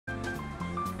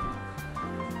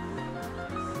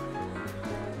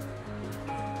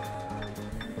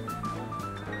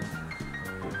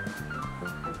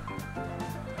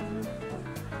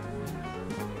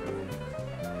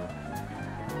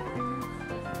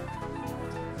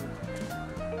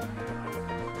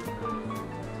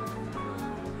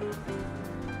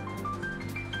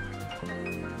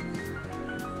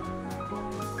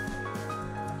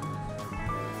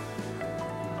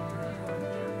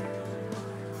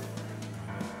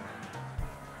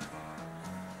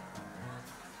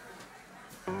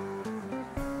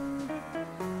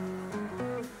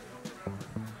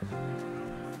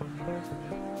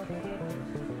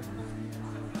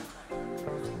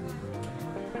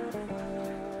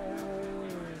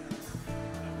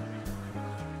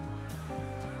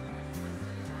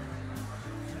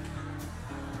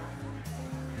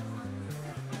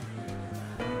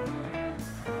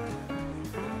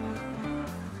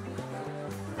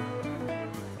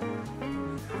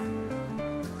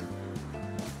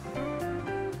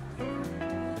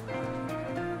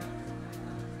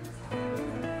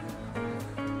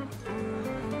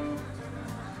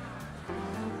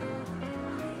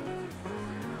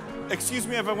Excuse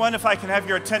me, everyone, if I can have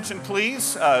your attention,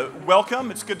 please. Welcome.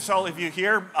 It's good to see all of you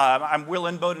here. I'm Will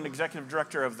Enboden, Executive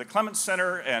Director of the Clements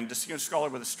Center and Distinguished Scholar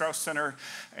with the Strauss Center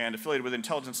and affiliated with the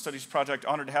Intelligence Studies Project.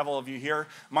 Honored to have all of you here.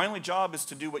 My only job is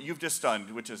to do what you've just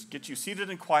done, which is get you seated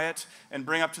and quiet and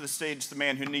bring up to the stage the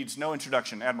man who needs no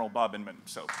introduction, Admiral Bob Inman.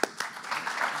 So.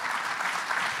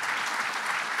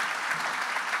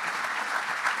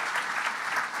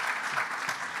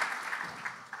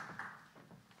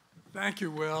 Thank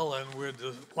you, Will, and we're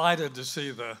delighted to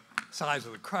see the size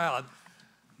of the crowd.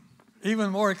 Even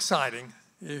more exciting,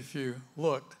 if you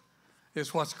looked,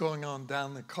 is what's going on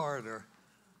down the corridor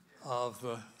of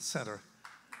the center.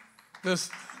 This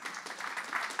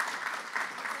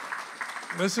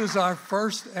is our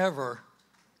first ever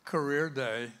career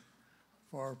day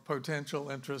for potential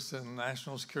interest in the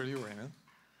national security arena.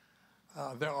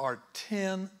 There are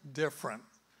 10 different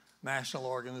national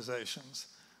organizations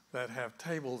that have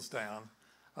tables down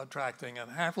attracting, and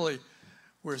happily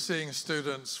we're seeing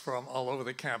students from all over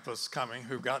the campus coming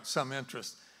who've got some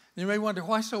interest. You may wonder,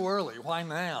 why so early? Why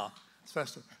now?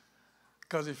 Especially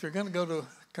because if you're going to go to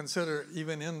consider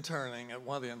even interning at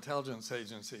one of the intelligence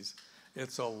agencies,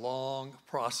 it's a long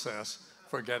process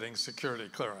for getting security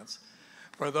clearance.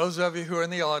 For those of you who are in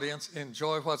the audience,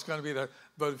 enjoy what's going to be there,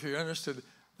 but if you're interested,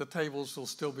 the tables will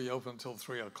still be open until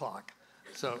 3 o'clock,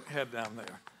 so head down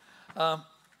there.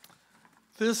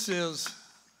 This is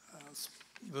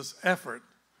this effort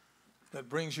that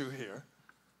brings you here,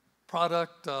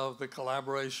 product of the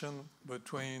collaboration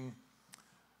between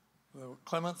the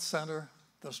Clements Center,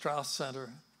 the Strauss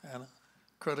Center, and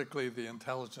critically the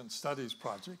Intelligence Studies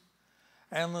Project.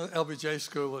 And the LBJ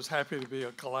School is happy to be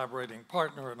a collaborating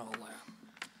partner in all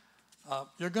that.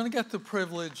 You're going to get the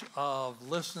privilege of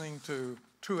listening to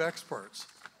true experts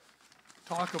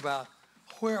talk about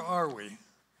where are we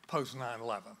post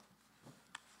 9/11.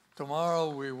 Tomorrow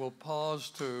we will pause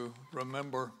to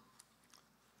remember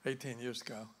 18 years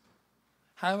ago.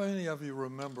 How many of you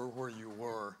remember where you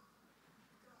were?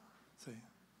 See,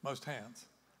 most hands.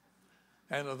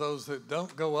 And of those that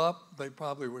don't go up, they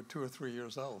probably were 2 or 3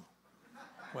 years old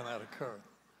when that occurred.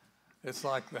 It's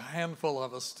like the handful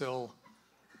of us still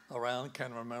around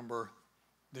can remember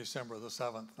December the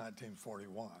 7th,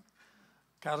 1941.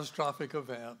 Catastrophic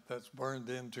event that's burned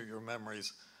into your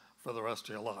memories for the rest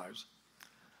of your lives.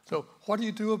 So what do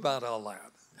you do about all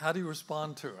that? How do you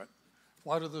respond to it?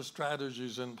 What are the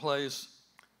strategies in place?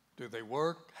 Do they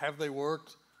work? Have they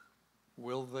worked?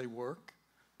 Will they work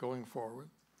going forward?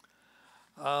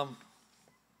 A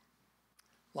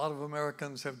lot of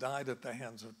Americans have died at the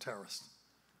hands of terrorists.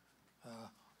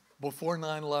 Before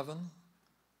 9/11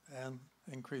 and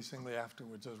increasingly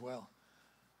afterwards as well,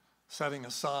 setting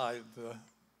aside the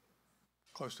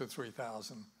close to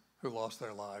 3,000 who lost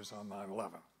their lives on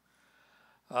 9/11.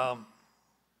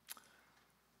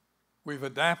 We've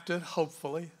adapted,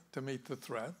 hopefully, to meet the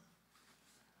threat.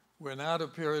 We're now at a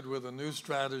period with a new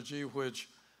strategy which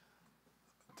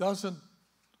doesn't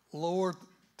lower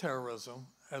terrorism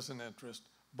as an interest,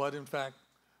 but in fact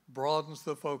broadens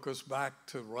the focus back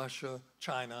to Russia,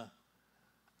 China,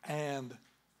 and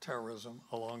terrorism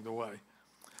along the way.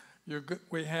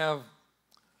 We have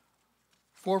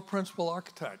 4 principal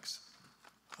architects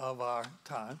of our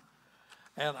time.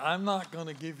 And I'm not going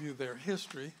to give you their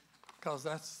history because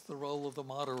that's the role of the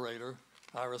moderator,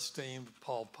 our esteemed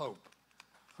Paul Pope,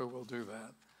 who will do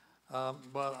that.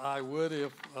 But I would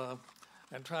if,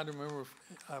 and trying to remember if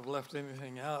I've left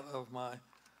anything out of my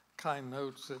kind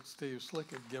notes that Steve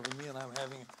Slick had given me, and I'm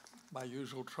having my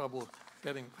usual trouble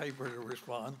getting paper to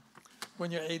respond. When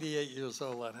you're 88 years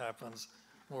old, that happens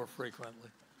more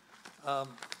frequently.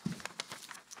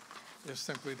 It's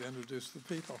simply to introduce the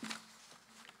people.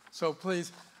 So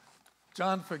please,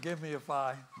 John, forgive me if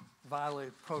I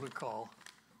violate protocol.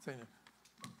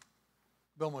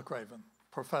 Bill McRaven,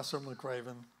 Professor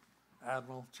McRaven,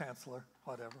 Admiral, Chancellor,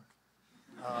 whatever.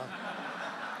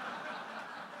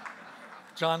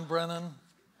 John Brennan,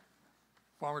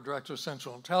 former Director of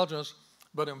Central Intelligence,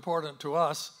 but important to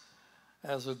us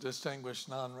as a distinguished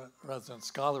non-resident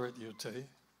scholar at UT.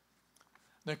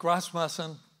 Nick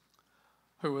Rasmussen,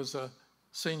 who was a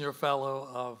Senior Fellow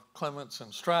of Clements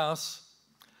and Strauss,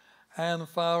 and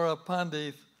Farah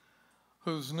Pandith,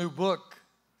 whose new book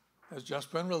has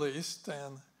just been released,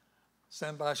 and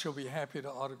stand by, she'll be happy to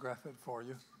autograph it for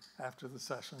you after the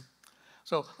session.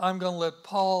 So I'm going to let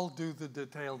Paul do the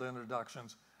detailed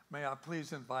introductions. May I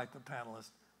please invite the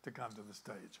panelists to come to the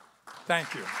stage.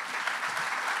 Thank you.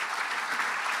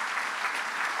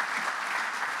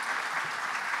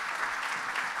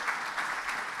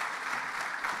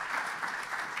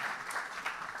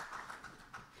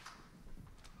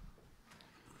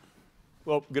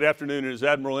 Well, good afternoon. As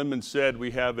Admiral Inman said, we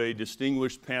have a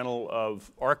distinguished panel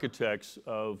of architects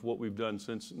of what we've done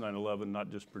since 9/11,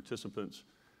 not just participants.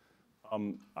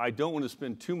 I don't want to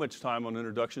spend too much time on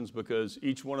introductions because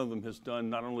each one of them has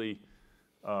done not only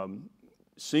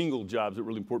single jobs that are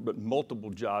really important, but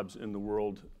multiple jobs in the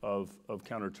world of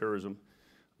counterterrorism.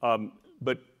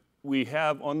 But we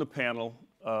have on the panel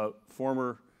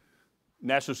former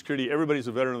national security, everybody's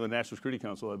a veteran of the National Security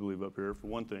Council, I believe, up here, for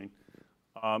one thing.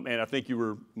 And I think you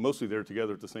were mostly there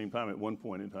together at the same time at one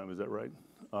point in time, is that right?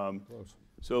 Close.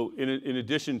 So in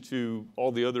addition to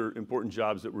all the other important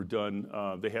jobs that were done,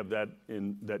 they have that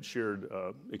in that shared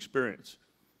experience.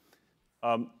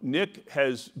 Nick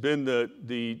has been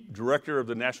the director of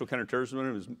the National Counterterrorism Center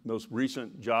in his most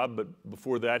recent job, but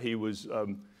before that he was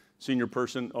senior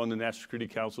person on the National Security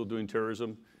Council doing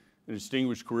terrorism, a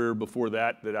distinguished career before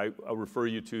that I'll refer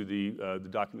you to the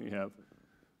document you have.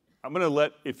 I'm going to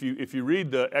let, if you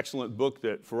read the excellent book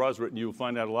that Faraz written, you'll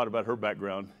find out a lot about her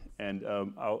background, and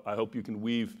I hope you can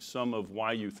weave some of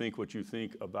why you think what you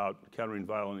think about countering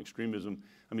violent extremism,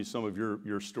 some of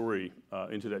your story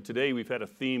into that. Today we've had a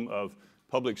theme of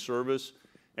public service,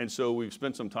 and so we've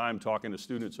spent some time talking to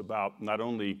students about not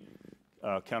only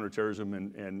counterterrorism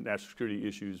and national security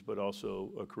issues, but also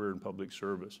a career in public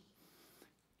service.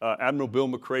 Admiral Bill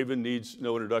McCraven needs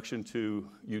no introduction to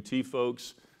UT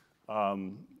folks. All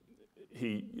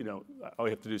you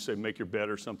have to do is say, make your bed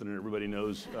or something, and everybody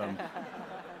knows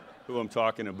who I'm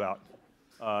talking about.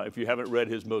 If you haven't read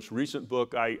his most recent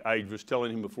book, I was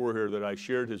telling him before here that I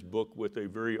shared his book with a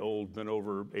very old, been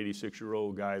over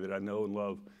 86-year-old guy that I know and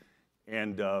love,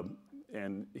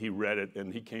 and he read it,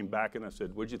 and he came back, and I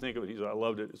said, what'd you think of it? He said, I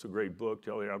loved it. It's a great book.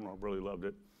 Tell you, I really loved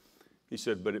it. He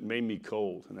said, but it made me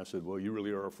cold. And I said, well, you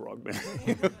really are a frog man,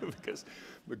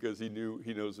 because he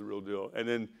knows the real deal. And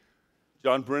then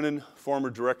John Brennan,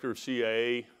 former director of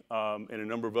CIA, and a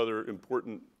number of other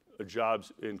important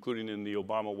jobs, including in the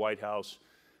Obama White House.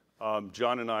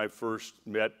 John and I first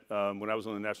met when I was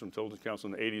on the National Intelligence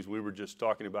Council in the 80s. We were just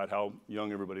talking about how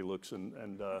young everybody looks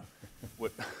and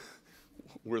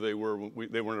where they were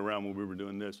when they weren't around when we were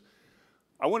doing this.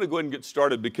 I want to go ahead and get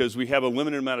started because we have a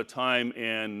limited amount of time,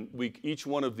 and each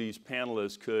one of these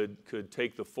panelists could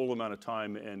take the full amount of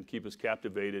time and keep us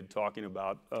captivated talking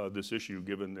about this issue,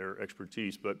 given their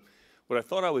expertise. But what I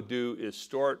thought I would do is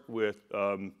start with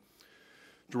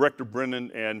Director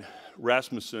Brennan and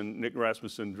Nick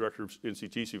Rasmussen, Director of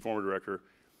NCTC, former director,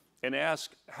 and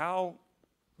ask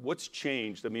what's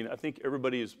changed? I think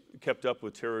everybody has kept up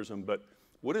with terrorism, but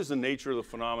what is the nature of the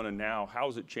phenomenon now? How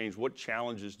has it changed? What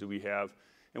challenges do we have?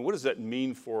 And what does that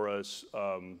mean for us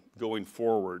going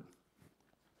forward?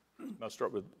 I'll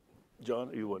start with John.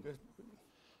 You would.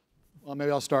 Well,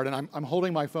 maybe I'll start. And I'm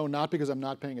holding my phone not because I'm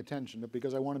not paying attention, but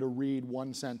because I wanted to read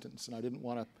one sentence, and I didn't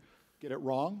want to get it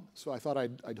wrong, so I thought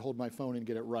I'd hold my phone and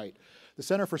get it right. The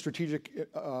Center for Strategic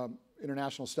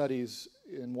International Studies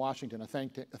in Washington, a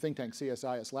think tank,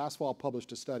 CSIS, last fall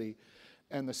published a study,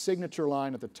 and the signature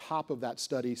line at the top of that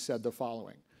study said the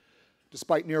following: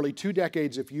 despite nearly 2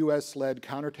 decades of US-led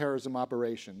counterterrorism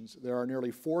operations, there are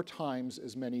nearly 4 times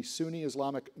as many Sunni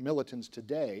Islamic militants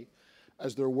today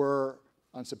as there were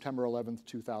on September 11th,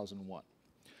 2001.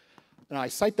 And I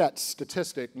cite that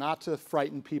statistic not to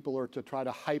frighten people or to try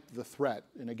to hype the threat.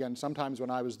 And again, sometimes when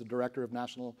I was the director of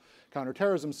National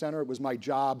Counterterrorism Center, it was my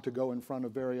job to go in front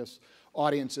of various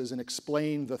audiences and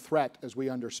explain the threat as we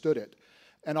understood it.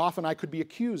 And often I could be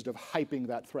accused of hyping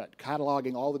that threat,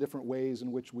 cataloging all the different ways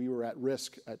in which we were at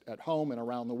risk at home and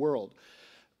around the world.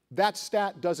 That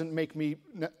stat doesn't make me,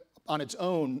 on its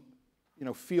own,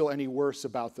 feel any worse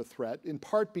about the threat, in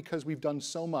part because we've done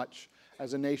so much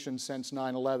as a nation since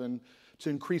 9/11 to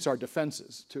increase our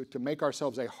defenses, to make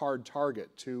ourselves a hard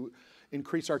target, to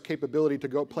increase our capability to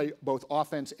go play both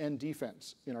offense and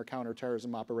defense in our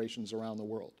counterterrorism operations around the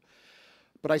world.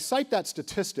 But I cite that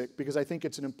statistic because I think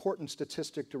it's an important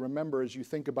statistic to remember as you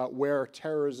think about where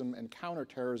terrorism and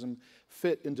counterterrorism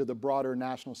fit into the broader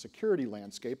national security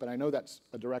landscape, and I know that's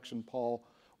a direction Paul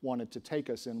wanted to take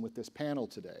us in with this panel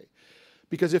today.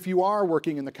 Because if you are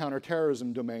working in the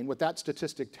counterterrorism domain, what that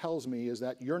statistic tells me is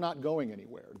that you're not going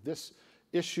anywhere. This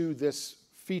issue, this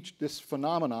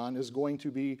phenomenon is going to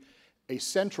be a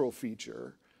central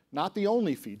feature, not the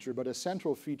only feature, but a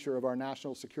central feature of our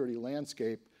national security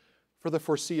landscape for the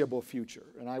foreseeable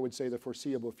future. And I would say the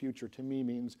foreseeable future to me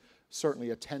means certainly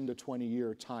a 10 to 20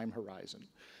 year time horizon.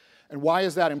 And why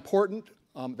is that important?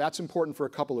 That's important for a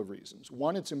couple of reasons.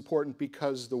 One, it's important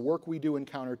because the work we do in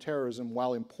counterterrorism,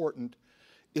 while important,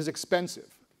 is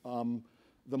expensive.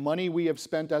 The money we have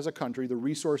spent as a country, the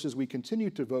resources we continue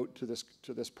to devote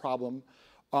to this problem,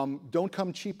 don't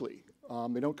come cheaply.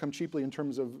 They don't come cheaply in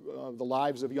terms of the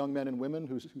lives of young men and women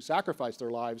who sacrifice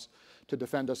their lives to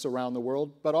defend us around the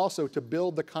world, but also to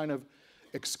build the kind of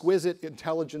exquisite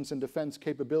intelligence and defense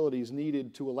capabilities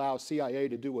needed to allow CIA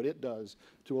to do what it does,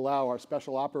 to allow our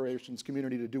special operations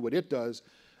community to do what it does,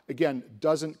 again,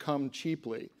 doesn't come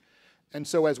cheaply. And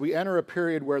so as we enter a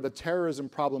period where the terrorism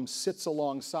problem sits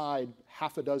alongside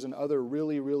half a dozen other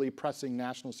really, really pressing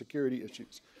national security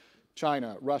issues,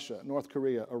 China, Russia, North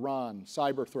Korea, Iran,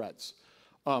 cyber threats,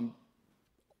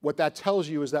 what that tells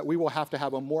you is that we will have to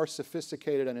have a more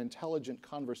sophisticated and intelligent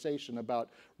conversation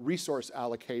about resource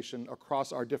allocation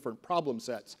across our different problem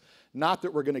sets. Not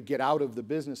that we're going to get out of the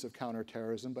business of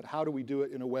counterterrorism, but how do we do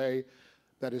it in a way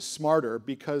that is smarter?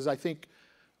 Because I think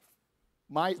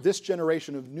this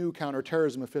generation of new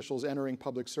counterterrorism officials entering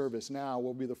public service now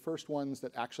will be the first ones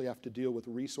that actually have to deal with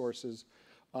resources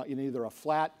in either a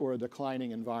flat or a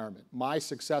declining environment. My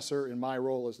successor in my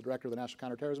role as the director of the National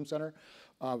Counterterrorism Center,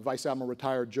 Vice Admiral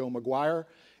retired Joe McGuire,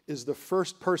 is the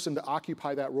first person to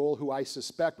occupy that role who I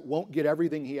suspect won't get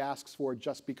everything he asks for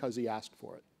just because he asked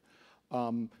for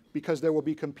it. Because there will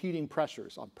be competing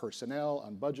pressures on personnel,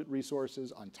 on budget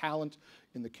resources, on talent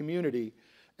in the community.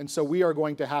 And so we are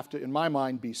going to have to, in my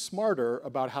mind, be smarter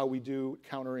about how we do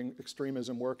countering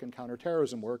extremism work and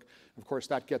counterterrorism work. Of course,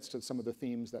 that gets to some of the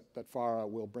themes that Farah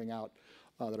will bring out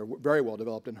that are very well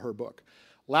developed in her book.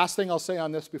 Last thing I'll say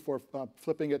on this before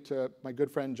flipping it to my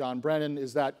good friend John Brennan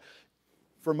is that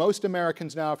for most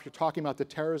Americans now, if you're talking about the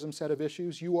terrorism set of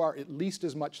issues, you are at least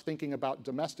as much thinking about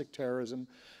domestic terrorism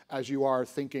as you are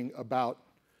thinking about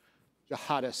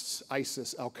jihadists,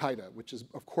 ISIS, Al-Qaeda, which has,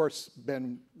 of course,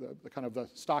 been the kind of the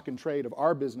stock and trade of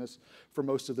our business for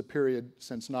most of the period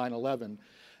since 9/11.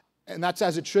 And that's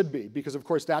as it should be, because, of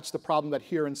course, that's the problem that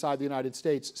here inside the United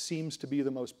States seems to be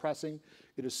the most pressing.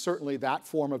 It is certainly that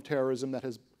form of terrorism that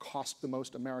has cost the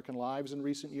most American lives in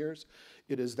recent years.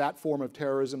 It is that form of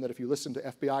terrorism that, if you listen to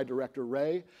FBI Director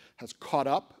Wray, has caught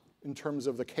up in terms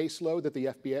of the caseload that the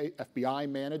FBI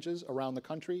manages around the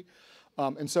country.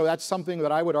 And so that's something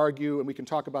that I would argue, and we can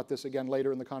talk about this again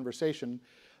later in the conversation,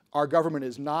 our government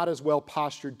is not as well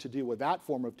postured to deal with that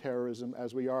form of terrorism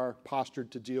as we are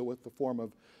postured to deal with the form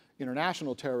of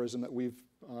international terrorism that we've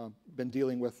been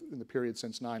dealing with in the period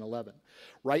since 9/11.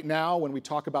 Right now, when we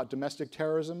talk about domestic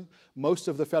terrorism, most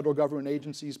of the federal government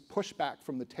agencies push back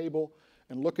from the table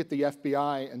and look at the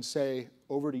FBI and say,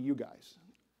 over to you guys,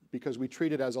 because we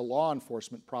treat it as a law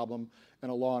enforcement problem and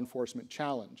a law enforcement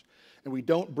challenge. And we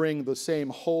don't bring the same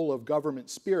whole of government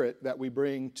spirit that we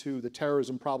bring to the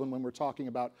terrorism problem when we're talking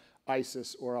about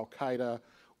ISIS or Al-Qaeda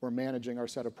or managing our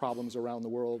set of problems around the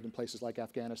world in places like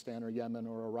Afghanistan or Yemen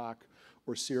or Iraq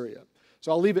or Syria.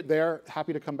 So I'll leave it there.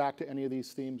 Happy to come back to any of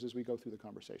these themes as we go through the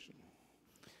conversation.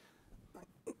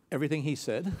 Everything he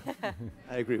said,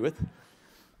 I agree with.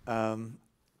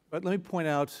 But let me point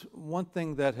out one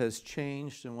thing that has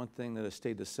changed and one thing that has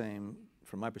stayed the same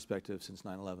from my perspective since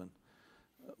 9/11.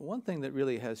 One thing that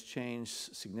really has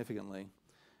changed significantly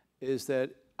is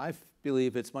that I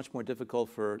believe it's much more difficult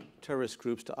for terrorist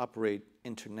groups to operate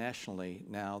internationally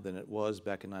now than it was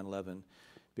back in 9/11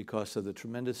 because of the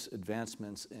tremendous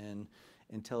advancements in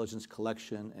intelligence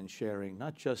collection and sharing,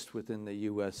 not just within the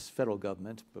U.S. federal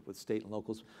government, but with state and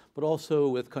locals, but also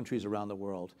with countries around the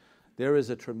world. There is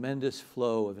a tremendous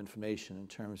flow of information in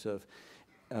terms of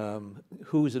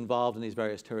who's involved in these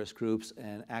various terrorist groups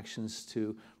and actions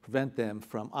to prevent them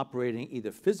from operating either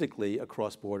physically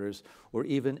across borders or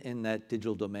even in that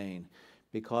digital domain,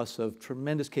 because of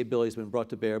tremendous capabilities been brought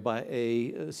to bear by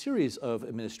a series of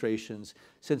administrations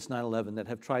since 9/11 that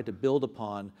have tried to build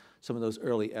upon some of those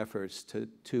early efforts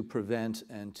to prevent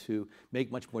and to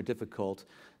make much more difficult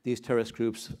these terrorist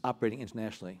groups operating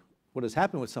internationally. What has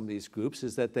happened with some of these groups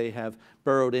is that they have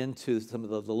burrowed into some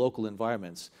of the local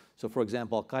environments. So, for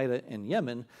example, Al-Qaeda in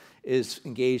Yemen is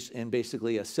engaged in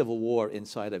basically a civil war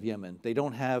inside of Yemen. They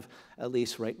don't have, at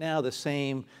least right now, the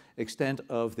same extent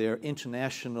of their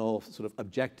international sort of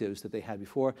objectives that they had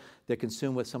before. They're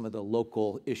consumed with some of the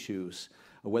local issues,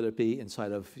 whether it be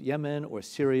inside of Yemen or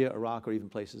Syria, Iraq, or even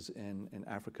places in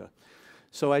Africa.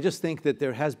 So I just think that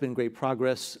there has been great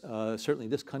progress. Certainly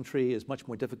this country is much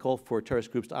more difficult for terrorist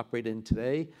groups to operate in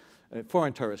today,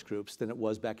 foreign terrorist groups, than it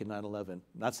was back in 9/11.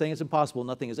 Not saying it's impossible,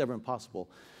 nothing is ever impossible,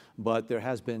 but there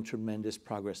has been tremendous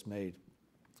progress made.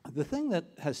 The thing that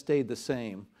has stayed the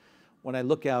same when I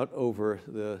look out over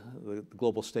the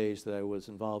global stage that I was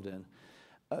involved in,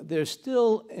 there's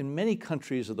still, in many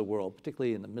countries of the world,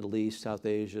 particularly in the Middle East, South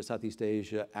Asia, Southeast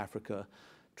Asia, Africa,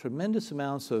 tremendous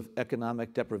amounts of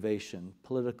economic deprivation,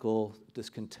 political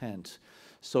discontent,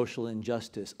 social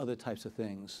injustice, other types of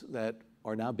things that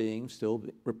are now being still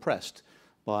repressed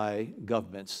by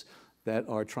governments. that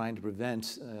are trying to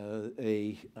prevent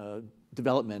a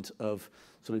development of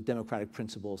sort of democratic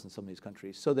principles in some of these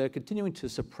countries. So they're continuing to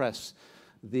suppress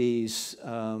these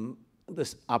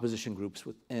this opposition groups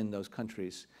within those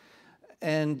countries.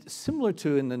 And similar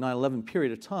to in the 9/11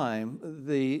 period of time,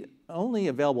 the only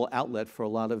available outlet for a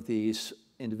lot of these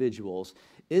individuals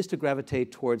is to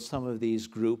gravitate towards some of these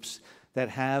groups that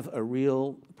have a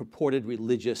real purported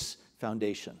religious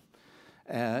foundation,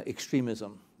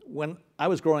 extremism. When I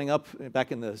was growing up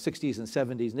back in the 60s and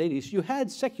 70s and 80s, you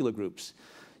had secular groups.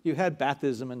 You had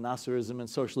Baathism and Nasserism and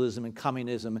socialism and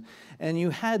communism, and you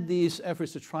had these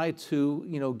efforts to try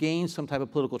to, gain some type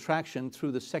of political traction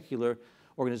through the secular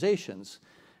organizations.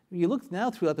 You look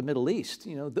now throughout the Middle East,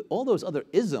 all those other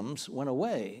isms went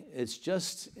away. It's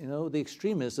just, the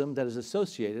extremism that is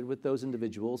associated with those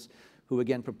individuals who,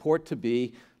 again, purport to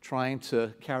be trying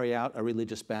to carry out a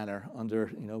religious banner under,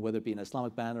 whether it be an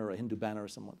Islamic banner or a Hindu banner or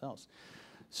someone else.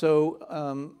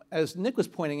 So as Nick was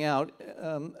pointing out,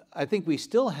 I think we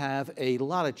still have a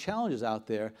lot of challenges out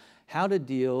there, how to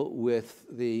deal with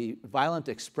the violent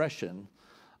expression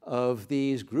of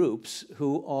these groups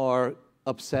who are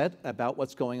upset about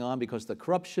what's going on because of the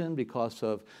corruption, because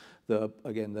of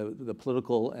the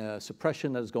political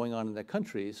suppression that is going on in their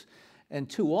countries. And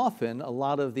too often, a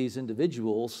lot of these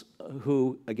individuals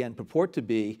who, again, purport to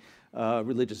be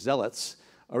religious zealots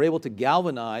are able to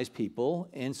galvanize people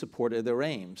in support of their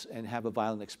aims and have a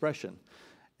violent expression.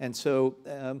 And so,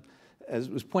 as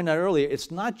was pointed out earlier,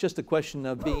 it's not just a question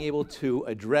of being able to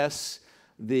address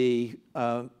the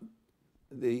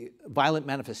violent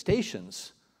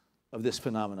manifestations of this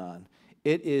phenomenon.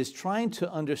 It is trying to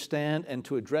understand and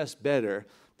to address better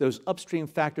those upstream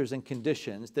factors and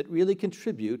conditions that really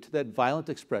contribute to that violent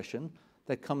expression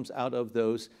that comes out of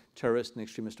those terrorist and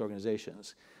extremist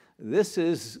organizations. This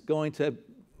is going to,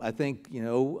 I think,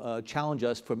 challenge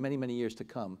us for many, many years to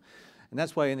come. And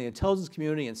that's why in the intelligence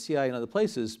community and CIA and other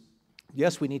places,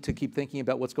 yes, we need to keep thinking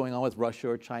about what's going on with Russia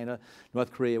or China,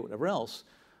 North Korea, whatever else.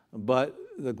 But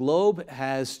the globe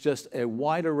has just a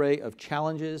wide array of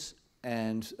challenges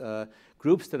and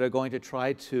groups that are going to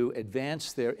try to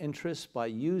advance their interests by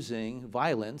using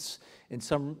violence, in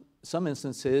some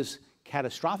instances,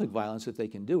 catastrophic violence if they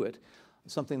can do it,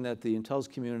 something that the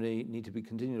intelligence community need to be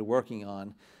continuing working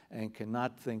on and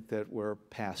cannot think that we're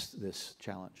past this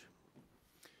challenge.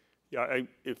 Yeah,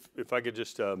 if I could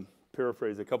just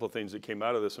paraphrase a couple of things that came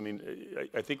out of this. I mean,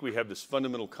 I think we have this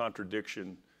fundamental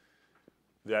contradiction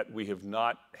that we have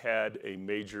not had a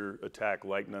major attack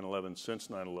like 9/11 since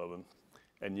 9/11,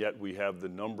 and yet we have the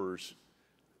numbers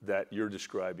that you're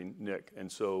describing, Nick.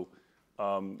 And so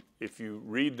if you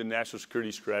read the national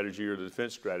security strategy or the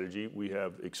defense strategy, we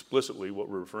have explicitly what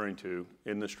we're referring to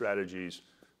in the strategies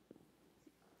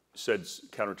said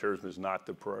counterterrorism is not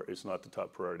the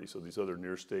top priority. So these other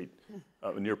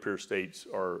near peer states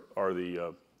are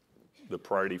the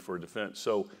priority for defense.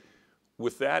 So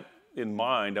with that in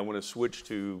mind, I want to switch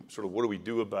to sort of what do we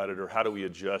do about it, or how do we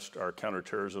adjust our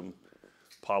counterterrorism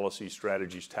policy,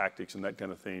 strategies, tactics, and that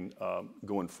kind of thing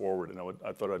going forward. And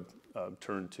I thought I'd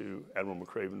turn to Admiral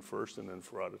McRaven first, and then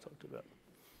Farad to talk to that.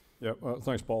 Yeah,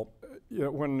 thanks, Paul. Yeah,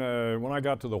 when I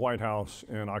got to the White House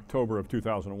in October of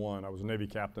 2001, I was a Navy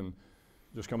captain,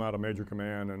 just come out of Major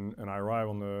Command, and I arrive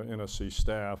on the NSC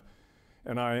staff.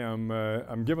 And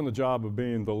I'm given the job of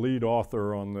being the lead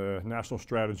author on the National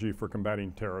Strategy for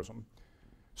Combating Terrorism.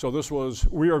 So this was,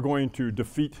 we are going to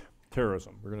defeat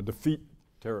terrorism. We're going to defeat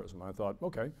terrorism. I thought,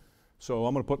 okay, so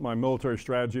I'm going to put my military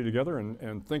strategy together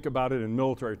and think about it in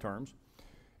military terms.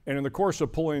 And in the course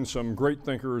of pulling some great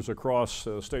thinkers across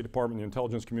the State Department, the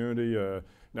intelligence community,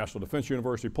 National Defense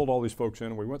University, pulled all these folks in,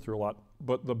 and we went through a lot.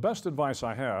 But the best advice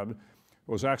I had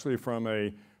was actually from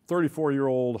a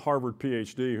 34-year-old Harvard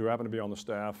PhD who happened to be on the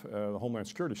staff, the Homeland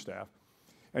Security staff.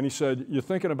 And he said, you're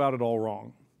thinking about it all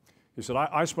wrong. He said,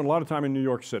 I spent a lot of time in New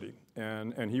York City,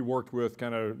 and he worked with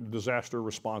kind of disaster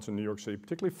response in New York City,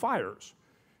 particularly fires.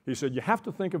 He said, you have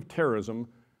to think of terrorism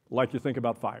like you think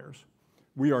about fires.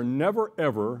 We are never,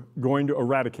 ever going to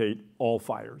eradicate all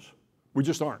fires. We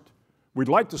just aren't. We'd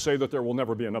like to say that there will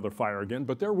never be another fire again,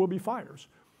 but there will be fires.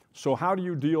 So how do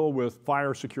you deal with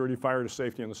fire security, fire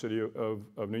safety in the city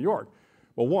of New York?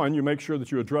 Well, one, you make sure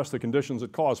that you address the conditions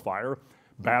that cause fire,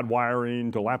 bad wiring,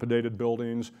 dilapidated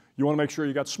buildings. You want to make sure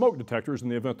you got smoke detectors in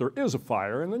the event there is a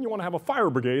fire, and then you want to have a fire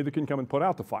brigade that can come and put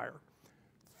out the fire.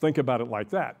 Think about it like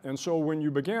that. And so when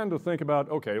you began to think about,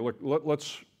 okay, look,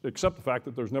 let's accept the fact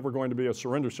that there's never going to be a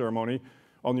surrender ceremony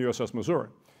on the USS Missouri.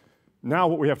 Now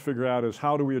what we have to figure out is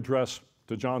how do we address,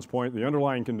 to John's point, the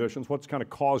underlying conditions, what's kind of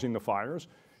causing the fires.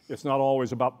 It's not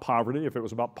always about poverty. If it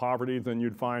was about poverty, then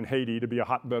you'd find Haiti to be a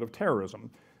hotbed of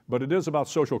terrorism. but it is about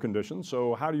social conditions.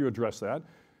 So how do you address that?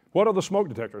 What are the smoke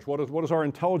detectors? What does our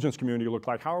intelligence community look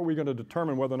like? How are we going to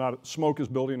determine whether or not smoke is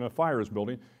building and a fire is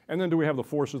building? And then do we have the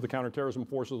forces, the counterterrorism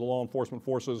forces, the law enforcement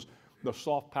forces, the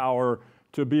soft power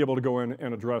to be able to go in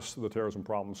and address the terrorism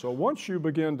problem? So once you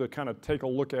begin to kind of take a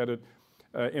look at it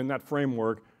in that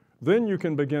framework, then you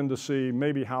can begin to see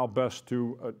maybe how best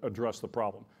to address the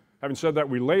problem. Having said that,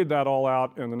 we laid that all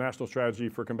out in the National Strategy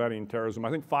for Combating Terrorism.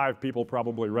 I think 5 people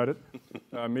probably read it,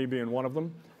 me being one of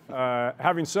them.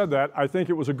 Having said that, I think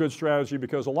it was a good strategy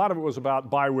because a lot of it was about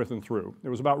by, with, and through. It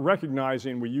was about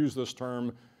recognizing, we use this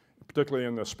term, particularly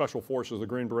in the special forces, the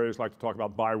Green Berets like to talk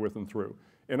about by, with, and through.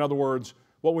 In other words,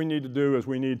 what we need to do is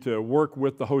we need to work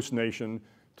with the host nation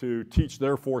to teach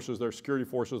their forces, their security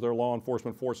forces, their law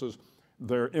enforcement forces,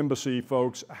 their embassy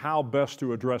folks, how best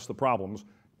to address the problems.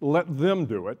 Let them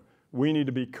do it. We need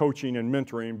to be coaching and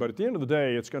mentoring, but at the end of the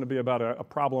day, it's going to be about a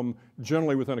problem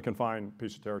generally within a confined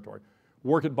piece of territory.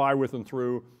 Work it by, with, and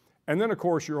through. And then, of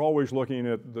course, you're always looking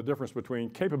at the difference between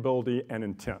capability and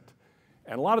intent.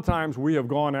 And a lot of times we have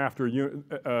gone after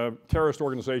terrorist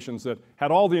organizations that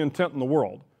had all the intent in the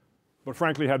world, but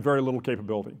frankly had very little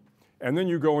capability. And then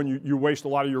you go and you waste a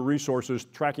lot of your resources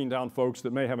tracking down folks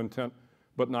that may have intent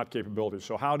but not capability.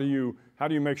 So how do you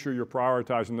make sure you're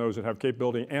prioritizing those that have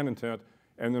capability and intent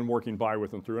and then working by,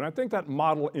 with, and through? And I think that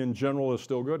model in general is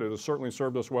still good. It has certainly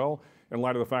served us well in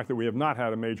light of the fact that we have not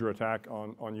had a major attack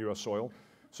on U.S. soil.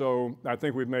 So I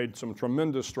think we've made some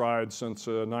tremendous strides since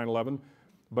 9/11.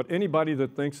 But anybody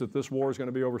that thinks that this war is going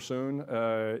to be over soon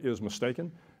is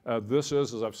mistaken. This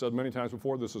is, as I've said many times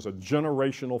before, this is a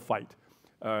generational fight.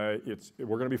 We're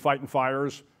going to be fighting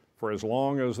fires for as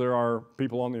long as there are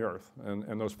people on the earth,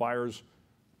 and those fires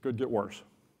could get worse.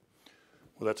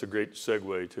 Well, that's a great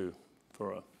segue too.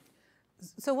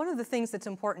 So one of the things that's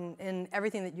important in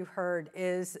everything that you've heard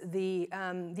is the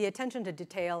attention to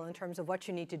detail in terms of what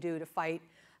you need to do to fight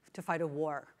a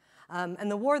war. And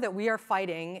the war that we are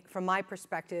fighting, from my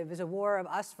perspective, is a war of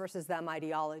us versus them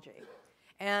ideology.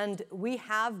 And we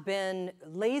have been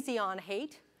lazy on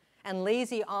hate and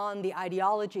lazy on the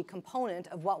ideology component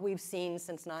of what we've seen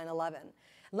since 9/11.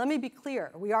 Let me be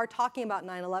clear, we are talking about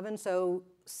 9/11, so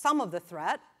some of the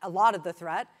threat, a lot of the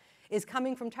threat, is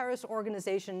coming from terrorist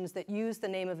organizations that use the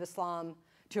name of Islam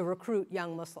to recruit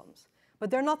young Muslims.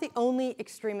 But they're not the only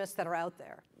extremists that are out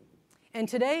there. And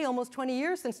today, almost 20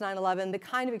 years since 9/11, the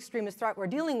kind of extremist threat we're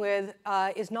dealing with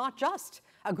is not just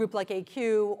a group like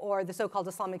AQ or the so-called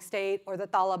Islamic State or the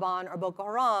Taliban or Boko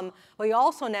Haram, but we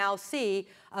also now see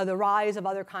the rise of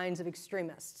other kinds of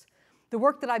extremists. The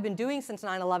work that I've been doing since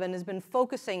 9/11 has been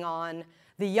focusing on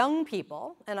the young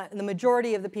people, and the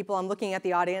majority of the people I'm looking at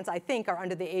the audience, I think, are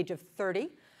under the age of 30.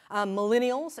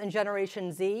 Millennials and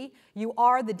Generation Z, you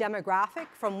are the demographic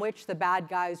from which the bad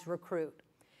guys recruit.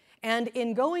 And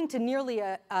in going to nearly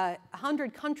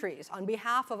 100 countries on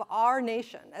behalf of our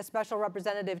nation as special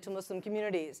representative to Muslim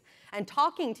communities and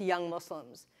talking to young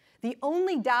Muslims, the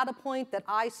only data point that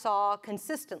I saw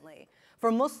consistently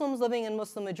for Muslims living in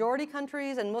Muslim majority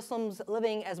countries and Muslims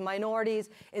living as minorities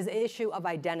is the issue of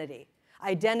identity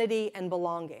and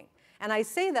belonging. And I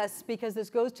say this because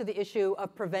this goes to the issue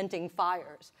of preventing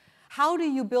fires. How do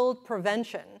you build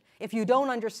prevention if you don't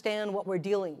understand what we're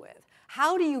dealing with?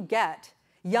 How do you get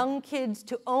young kids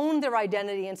to own their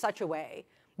identity in such a way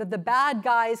that the bad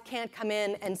guys can't come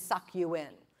in and suck you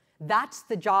in? That's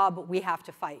the job we have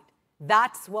to fight.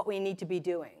 That's what we need to be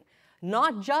doing.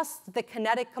 Not just the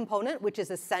kinetic component, which is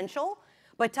essential,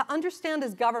 but to understand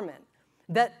as government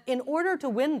that in order to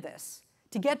win this,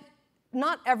 to get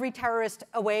not every terrorist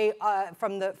away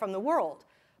from the world,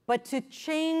 but to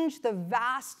change the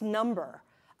vast number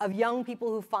of young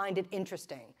people who find it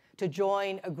interesting to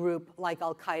join a group like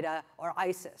Al-Qaeda or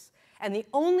ISIS. And the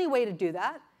only way to do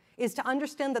that is to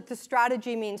understand that the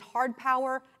strategy means hard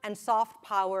power and soft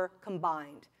power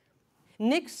combined.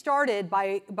 Nick started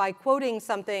by quoting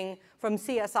something from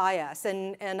CSIS,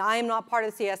 and I am not part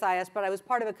of CSIS, but I was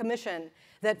part of a commission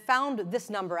that found this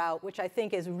number out, which I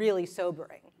think is really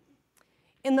sobering.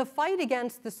 In the fight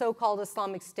against the so-called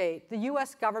Islamic State, the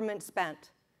US government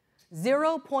spent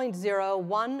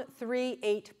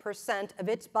 0.0138% of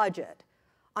its budget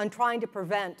on trying to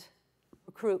prevent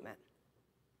recruitment.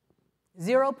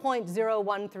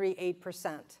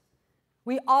 0.0138%.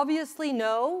 We obviously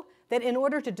know that in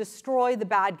order to destroy the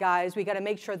bad guys, we got to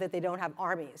make sure that they don't have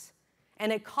armies.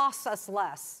 And it costs us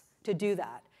less to do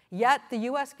that. Yet the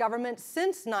US government,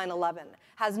 since 9/11,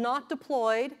 has not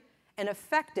deployed an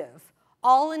effective,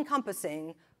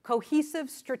 all-encompassing, cohesive,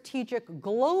 strategic,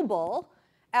 global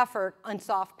effort on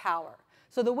soft power.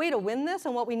 So the way to win this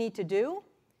and what we need to do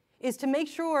is to make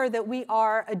sure that we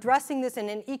are addressing this in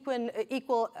an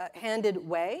equal-handed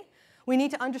way. We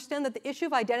need to understand that the issue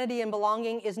of identity and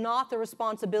belonging is not the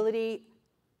responsibility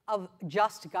of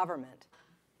just government.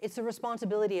 It's the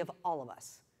responsibility of all of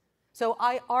us. So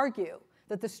I argue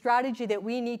that the strategy that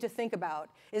we need to think about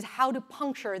is how to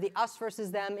puncture the us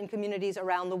versus them in communities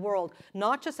around the world,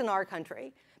 not just in our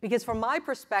country, because from my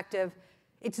perspective,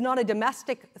 it's not a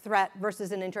domestic threat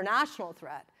versus an international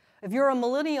threat. If you're a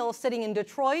millennial sitting in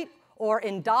Detroit or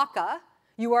in Dhaka,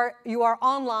 you are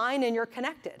online and you're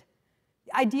connected.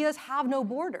 Ideas have no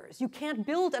borders. You can't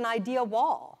build an idea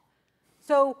wall.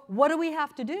 So what do we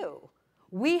have to do?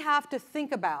 We have to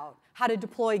think about how to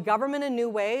deploy government in new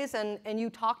ways, and you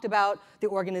talked about the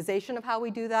organization of how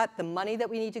we do that, the money that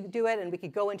we need to do it, and we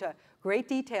could go into great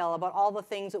detail about all the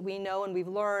things that we know and we've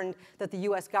learned that the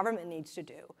US government needs to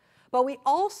do. But we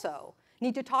also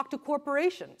need to talk to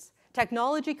corporations.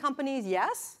 Technology companies,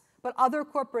 yes, but other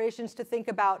corporations to think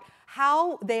about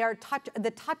how they are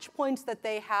the touch points that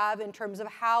they have in terms of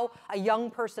how a young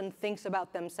person thinks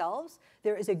about themselves.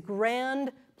 There is a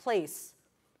grand place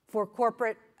for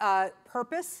corporate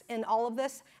purpose in all of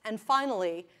this. And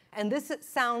finally, and this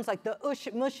sounds like the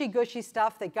mushy-gushy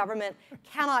stuff that government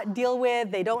cannot deal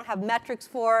with, they don't have metrics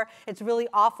for, it's really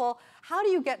awful. How do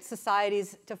you get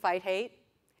societies to fight hate?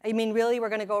 I mean, really, we're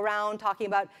going to go around talking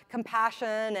about compassion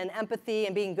and empathy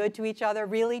and being good to each other?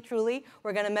 Really, truly,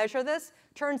 we're going to measure this?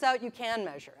 Turns out you can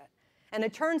measure it. And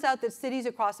it turns out that cities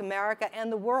across America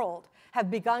and the world have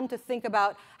begun to think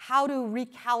about how to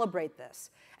recalibrate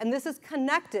this. And this is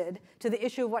connected to the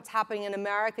issue of what's happening in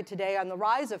America today on the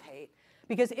rise of hate.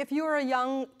 Because if you're a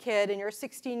young kid and you're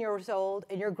 16 years old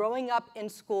and you're growing up in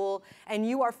school and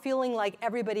you are feeling like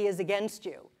everybody is against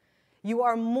you, you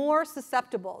are more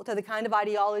susceptible to the kind of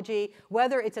ideology,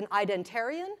 whether it's an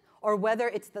identitarian or whether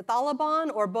it's the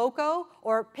Taliban or Boko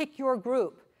or pick your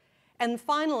group. And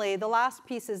finally, the last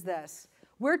piece is this.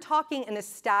 We're talking in a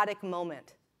static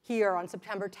moment here on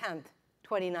September 10th,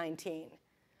 2019.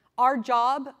 Our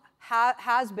job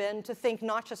has been to think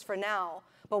not just for now,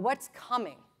 but what's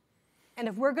coming. And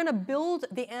if we're going to build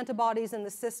the antibodies in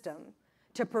the system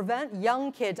to prevent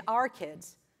young kids, our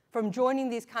kids, from joining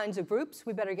these kinds of groups,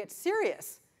 we better get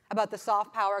serious about the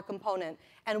soft power component,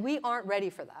 and we aren't ready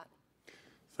for that.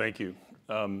 Thank you.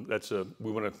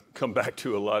 We want to come back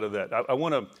to a lot of that. I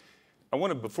want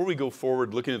to, before we go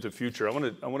forward, looking at the future, I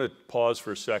want to pause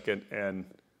for a second and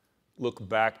look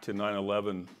back to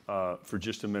 9/11 for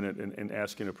just a minute and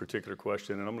asking a particular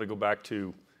question. And I'm going to go back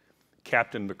to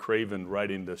Captain McCraven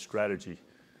writing the strategy.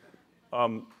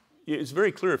 It's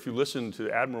very clear if you listen to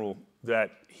the Admiral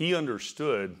that he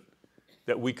understood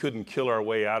that we couldn't kill our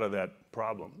way out of that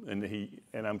problem,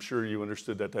 and I'm sure you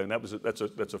understood that. And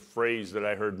that's a phrase that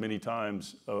I heard many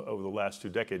times over the last 2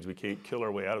 decades. We can't kill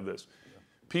our way out of this. Yeah.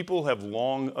 People have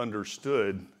long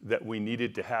understood that we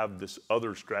needed to have this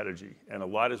other strategy, and a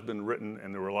lot has been written,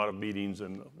 and there were a lot of meetings,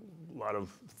 and a lot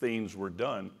of things were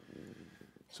done.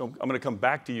 So I'm going to come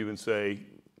back to you and say,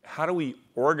 how do we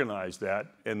organize that?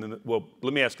 And then, well,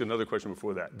 let me ask another question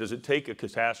before that. Does it take a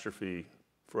catastrophe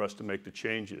for us to make the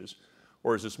changes?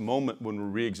 Or is this moment when we're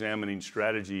re-examining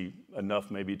strategy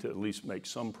enough maybe to at least make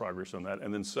some progress on that?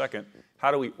 And then second, how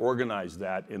do we organize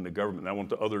that in the government? And I want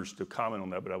the others to comment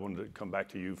on that, but I wanted to come back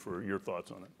to you for your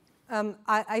thoughts on it.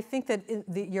 I think that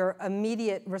your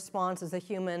immediate response as a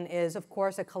human is, of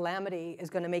course, a calamity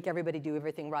is going to make everybody do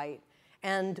everything right.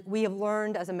 And we have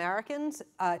learned as Americans,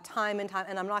 time and time,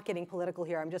 and I'm not getting political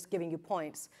here, I'm just giving you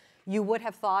points. You would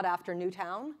have thought after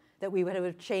Newtown that we would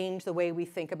have changed the way we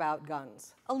think about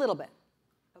guns, a little bit,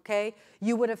 okay?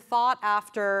 You would have thought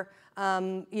after,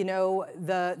 you know,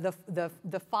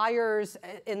 the fires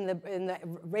in the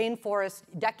rainforest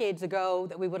decades ago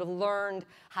that we would have learned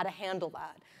how to handle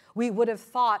that. We would have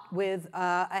thought with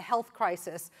a health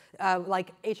crisis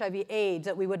like HIV/AIDS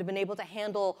that we would have been able to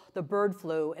handle the bird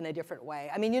flu in a different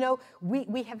way. I mean, you know,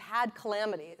 we have had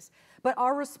calamities, but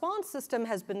our response system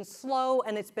has been slow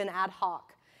and it's been ad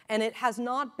hoc. And it has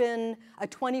not been a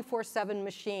 24/7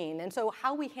 machine. And so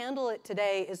how we handle it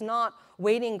today is not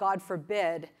waiting, God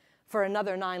forbid, for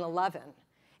another 9/11.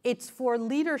 It's for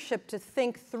leadership to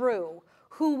think through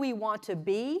who we want to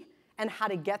be and how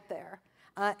to get there.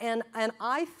 And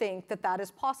I think that that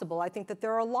is possible. I think that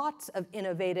there are lots of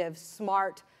innovative,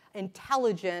 smart,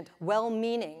 intelligent,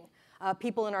 well-meaning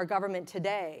people in our government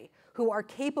today who are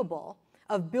capable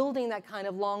of building that kind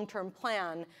of long-term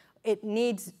plan. It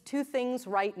needs 2 things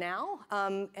right now.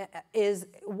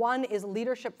 One is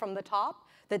leadership from the top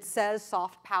that says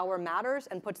soft power matters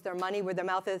and puts their money where their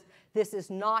mouth is. This is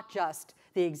not just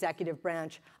the executive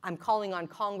branch. I'm calling on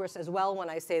Congress as well when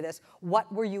I say this.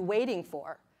 What were you waiting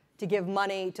for to give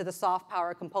money to the soft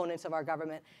power components of our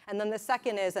government. And then the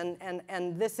second is,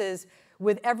 and this is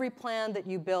with every plan that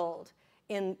you build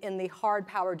in the hard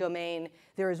power domain,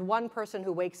 there is one person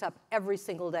who wakes up every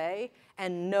single day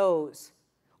and knows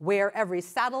where every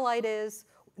satellite is,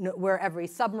 where every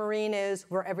submarine is,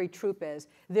 where every troop is.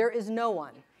 There is no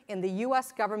one in the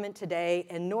US government today,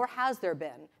 and nor has there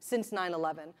been since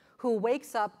 9/11, who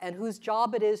wakes up and whose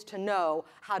job it is to know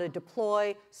how to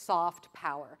deploy soft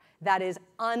power. That is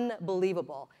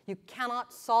unbelievable. You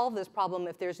cannot solve this problem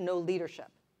if there's no leadership.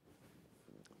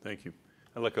 Thank you.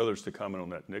 I'd like others to comment on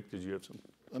that. Nick, did you have some?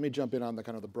 Let me jump in on the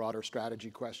kind of the broader strategy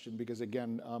question, because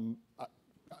again, I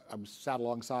sat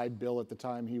alongside Bill at the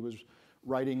time he was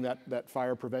writing that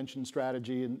fire prevention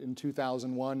strategy in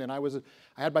 2001, and I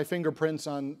had my fingerprints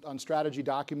on strategy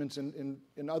documents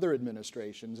in other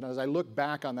administrations. And as I look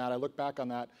back on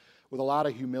that, with a lot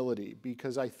of humility,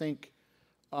 because I think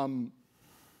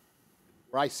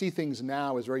where I see things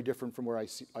now is very different from where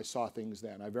I saw things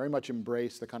then. I very much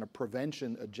embrace the kind of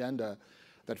prevention agenda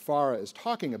that FARA is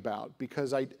talking about,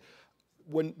 because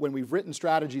when we've written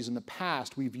strategies in the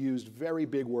past, we've used very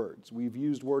big words. We've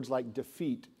used words like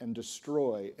defeat and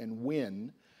destroy and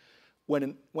win,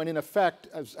 when in effect,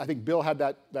 as I think Bill had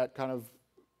that kind of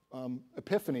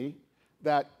epiphany,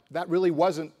 that really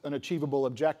wasn't an achievable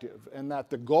objective, and that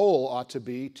the goal ought to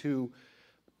be to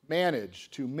manage,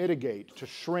 to mitigate, to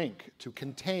shrink, to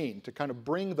contain, to kind of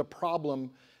bring the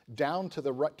problem down to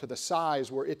the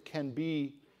size where it can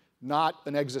be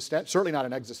certainly not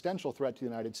an existential threat to the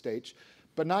United States,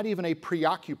 but not even a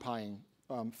preoccupying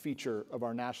feature of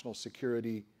our national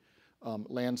security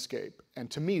landscape.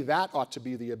 And to me, that ought to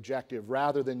be the objective,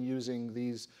 rather than using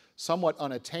these somewhat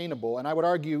unattainable, and I would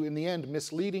argue in the end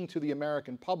misleading to the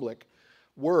American public,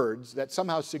 words that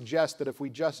somehow suggest that if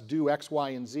we just do X, Y,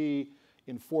 and Z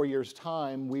in 4 years'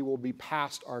 time, we will be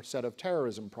past our set of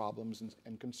terrorism problems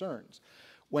and concerns.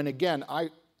 When again, I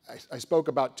spoke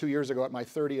about 2 years ago at my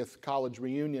 30th college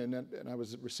reunion, and I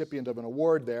was a recipient of an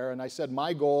award there, and I said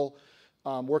my goal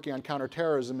working on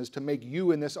counterterrorism is to make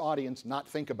you in this audience not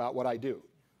think about what I do,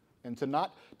 and to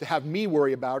have me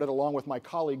worry about it along with my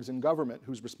colleagues in government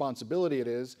whose responsibility it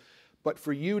is, but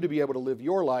for you to be able to live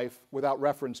your life without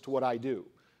reference to what I do.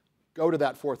 Go to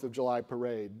that 4th of July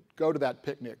parade, go to that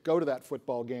picnic, go to that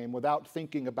football game without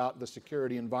thinking about the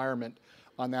security environment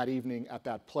on that evening at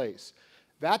that place.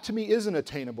 That to me is an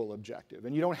attainable objective,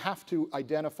 and you don't have to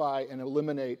identify and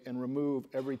eliminate and remove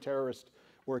every terrorist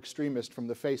or extremist from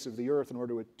the face of the earth in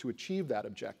order to achieve that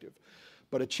objective.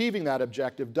 But achieving that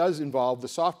objective does involve the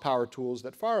soft power tools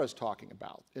that FARA is talking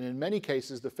about. And in many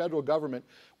cases, the federal government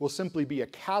will simply be a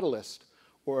catalyst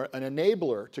or an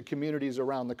enabler to communities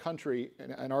around the country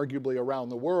and arguably around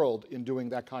the world in doing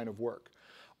that kind of work.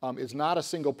 It's not a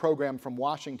single program from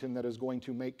Washington that is going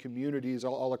to make communities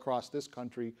all across this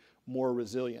country more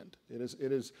resilient.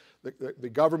 The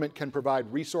government can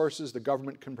provide resources, the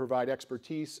government can provide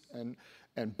expertise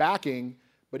and backing,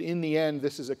 but in the end,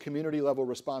 this is a community-level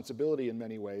responsibility in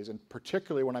many ways, and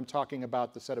particularly when I'm talking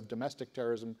about the set of domestic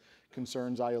terrorism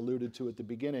concerns I alluded to at the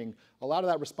beginning, a lot of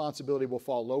that responsibility will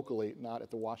fall locally, not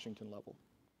at the Washington level.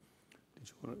 Did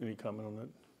you want any comment on that,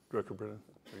 Director Brennan?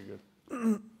 Very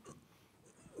good.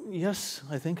 Yes,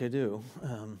 I think I do.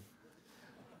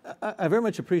 I very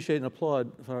much appreciate and applaud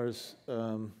FARA's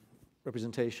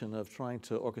representation of trying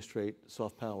to orchestrate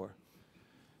soft power.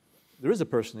 There is a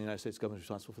person in the United States government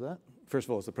responsible for that. First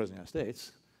of all, it's the President of the United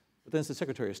States, but then it's the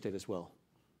Secretary of State as well.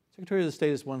 Secretary of the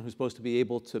State is one who's supposed to be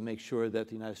able to make sure that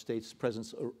the United States'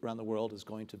 presence around the world is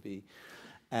going to be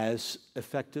as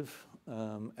effective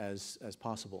as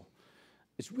possible.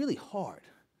 It's really hard.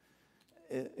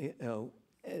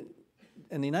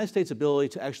 And the United States' ability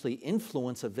to actually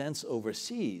influence events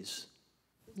overseas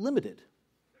is limited.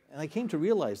 And I came to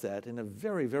realize that in a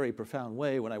very, very profound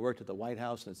way when I worked at the White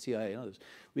House and at CIA and others.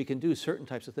 We can do certain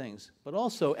types of things. But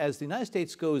also, as the United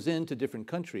States goes into different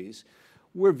countries,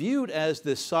 we're viewed as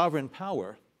this sovereign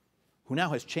power who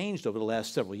now has changed over the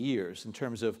last several years in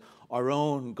terms of our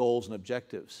own goals and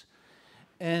objectives.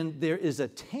 And there is a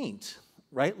taint,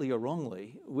 rightly or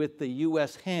wrongly, with the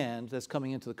US hand that's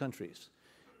coming into the countries,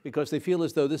 because they feel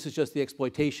as though this is just the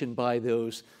exploitation by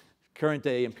those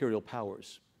current-day imperial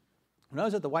powers. When I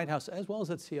was at the White House, as well as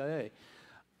at CIA,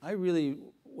 I really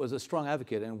was a strong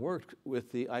advocate and worked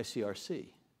with the ICRC,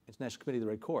 International Committee of the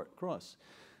Red Cross,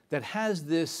 that has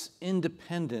this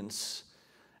independence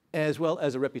as well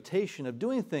as a reputation of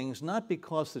doing things not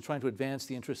because they're trying to advance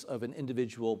the interests of an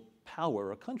individual power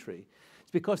or country.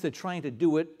 It's because they're trying to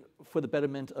do it for the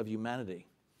betterment of humanity.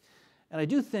 And I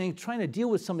do think trying to deal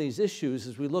with some of these issues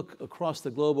as we look across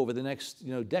the globe over the next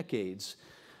decades,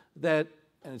 that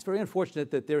And it's very unfortunate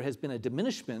that there has been a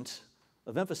diminishment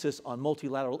of emphasis on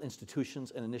multilateral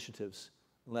institutions and initiatives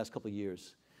in the last couple of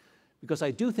years. Because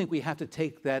I do think we have to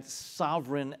take that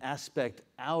sovereign aspect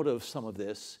out of some of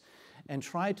this and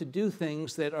try to do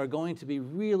things that are going to be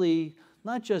really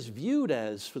not just viewed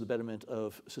as for the betterment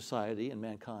of society and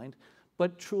mankind,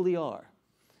 but truly are,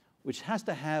 which has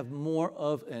to have more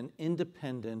of an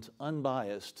independent,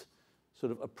 unbiased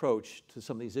sort of approach to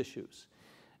some of these issues.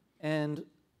 And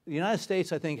the United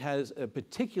States, I think, has a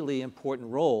particularly important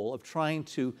role of trying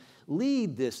to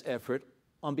lead this effort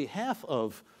on behalf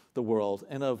of the world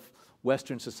and of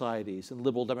Western societies and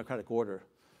liberal democratic order.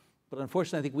 But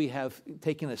unfortunately, I think we have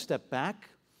taken a step back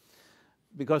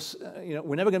because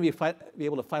we're never going to be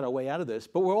able to fight our way out of this,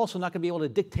 but we're also not going to be able to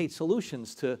dictate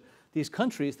solutions to these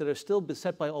countries that are still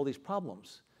beset by all these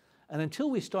problems. And until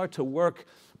we start to work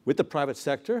with the private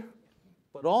sector,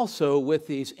 but also with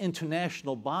these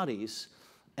international bodies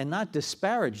and not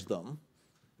disparage them,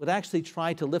 but actually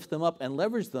try to lift them up and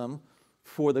leverage them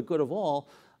for the good of all,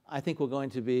 I think we're going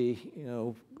to be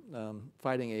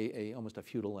fighting almost a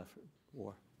futile effort,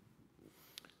 war.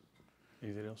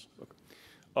 Anything else?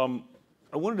 Okay.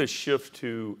 I wanted to shift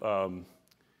to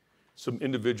some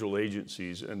individual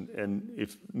agencies, and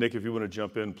if Nick, if you want to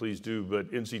jump in, please do. But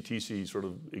NCTC sort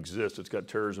of exists; it's got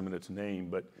terrorism in its name.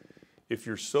 But if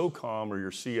you're SOCOM or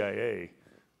you're CIA,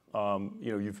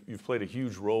 you've played a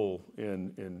huge role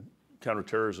in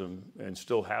counterterrorism and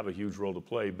still have a huge role to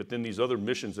play. But then these other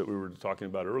missions that we were talking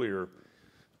about earlier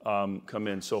come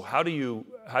in. So how do you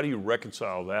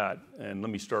reconcile that? And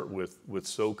let me start with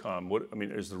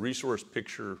SOCOM. Is the resource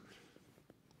picture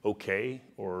okay,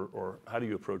 or how do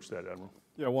you approach that, Admiral?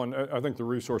 Yeah, one, I think the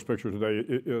resource picture today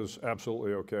is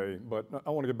absolutely okay, but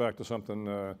I want to get back to something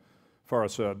Farah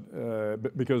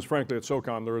said, because frankly at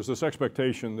SOCOM there is this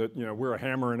expectation that we're a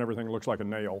hammer and everything looks like a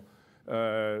nail,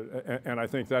 and I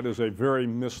think that is a very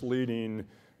misleading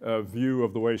view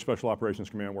of the way Special Operations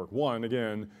Command work. One,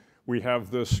 again, we have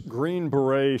this Green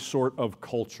Beret sort of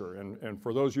culture, and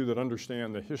for those of you that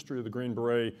understand the history of the Green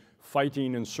Beret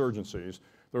fighting insurgencies,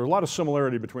 there's a lot of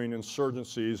similarity between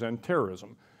insurgencies and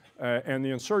terrorism. And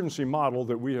the insurgency model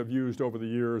that we have used over the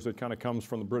years that kind of comes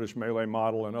from the British Malay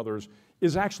model and others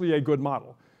is actually a good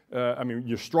model.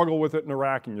 You struggle with it in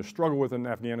Iraq and you struggle with it in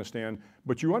Afghanistan,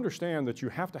 but you understand that you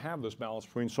have to have this balance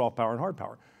between soft power and hard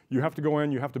power. You have to go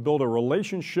in, you have to build a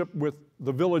relationship with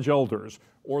the village elders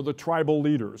or the tribal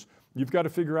leaders. You've got to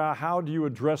figure out how do you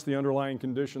address the underlying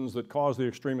conditions that cause the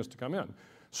extremists to come in.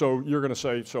 So you're going to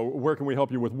say, so where can we help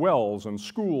you with wells and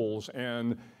schools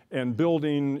and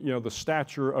building the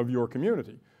stature of your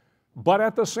community? But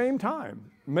at the same time,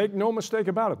 make no mistake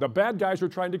about it, the bad guys are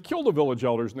trying to kill the village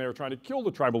elders and they're trying to kill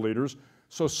the tribal leaders.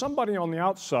 So somebody on the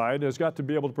outside has got to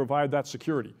be able to provide that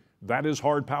security. That is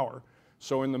hard power.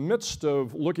 So in the midst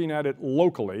of looking at it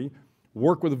locally,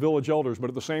 work with the village elders, but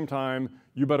at the same time,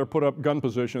 you better put up gun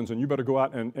positions and you better go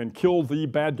out and kill the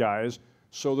bad guys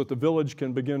so that the village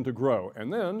can begin to grow.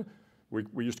 And then,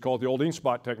 we used to call it the old ink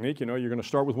spot technique. You're going to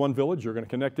start with one village, you're going to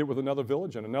connect it with another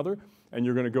village and another, and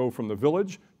you're going to go from the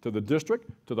village to the district,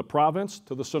 to the province,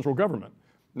 to the central government.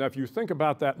 Now, if you think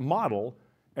about that model,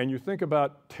 and you think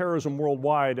about terrorism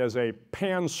worldwide as a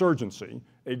pan-surgency,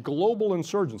 a global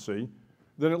insurgency,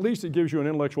 then at least it gives you an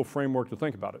intellectual framework to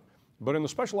think about it. But in the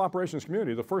special operations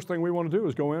community, the first thing we want to do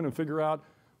is go in and figure out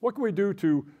what can we do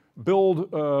to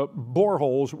build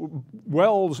boreholes,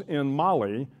 wells in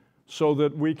Mali, so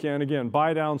that we can, again,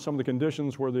 buy down some of the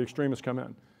conditions where the extremists come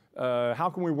in. How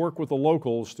can we work with the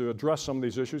locals to address some of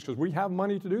these issues? Because we have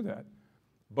money to do that.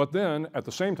 But then, at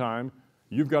the same time,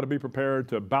 you've got to be prepared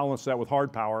to balance that with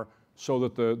hard power so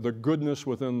that the goodness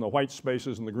within the white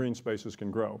spaces and the green spaces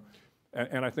can grow.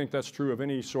 And I think that's true of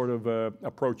any sort of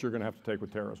approach you're going to have to take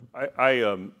with terrorism.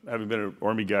 I having been an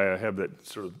Army guy, I have that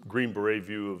sort of Green Beret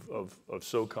view of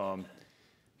SOCOM.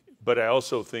 But I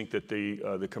also think that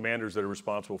the commanders that are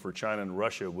responsible for China and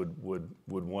Russia would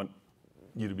want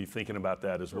you to be thinking about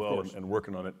that as well and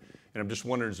working on it. And I'm just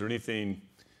wondering, is there anything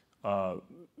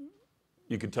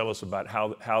you could tell us about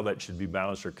how that should be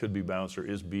balanced or could be balanced or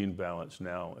is being balanced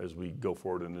now as we go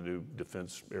forward in the new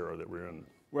defense era that we're in?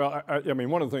 Well,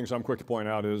 one of the things I'm quick to point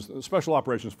out is special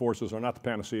operations forces are not the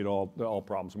panacea to all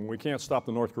problems. We can't stop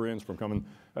the North Koreans from coming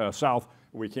south.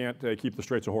 We can't keep the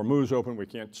Straits of Hormuz open. We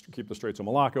can't keep the Straits of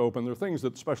Malacca open. There are things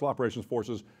that special operations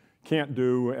forces can't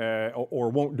do or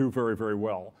won't do very, very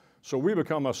well. So we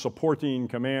become a supporting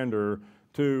commander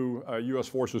to U.S.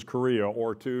 Forces Korea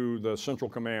or to the Central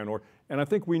Command, and I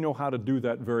think we know how to do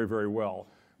that very, very well.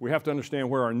 We have to understand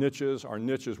where our niche is. Our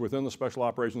niche is within the special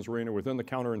operations arena, within the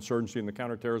counterinsurgency and the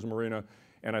counterterrorism arena,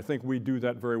 and I think we do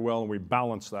that very well and we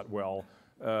balance that well.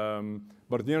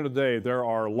 But at the end of the day, there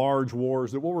are large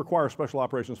wars that will require special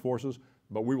operations forces,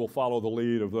 but we will follow the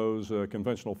lead of those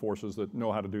conventional forces that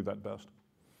know how to do that best.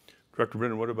 Director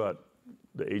Brennan, what about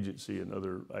the agency and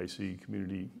other IC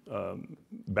community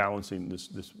balancing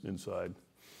this inside?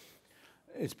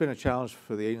 It's been a challenge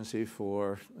for the agency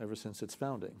ever since its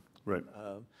founding. Right.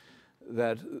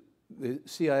 That the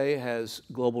CIA has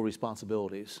global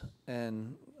responsibilities,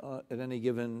 and at any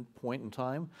given point in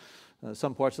time,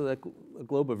 some parts of that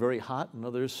globe are very hot and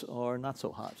others are not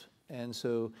so hot. And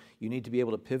so you need to be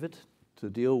able to pivot to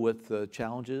deal with the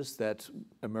challenges that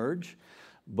emerge.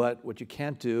 But what you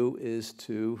can't do is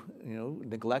to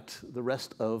neglect the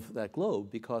rest of that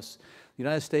globe, because the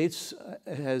United States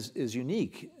is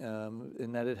unique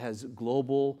in that it has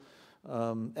global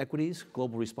equities,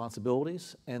 global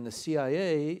responsibilities, and the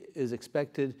CIA is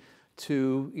expected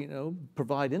to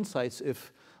provide insights.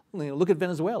 If look at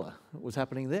Venezuela, what's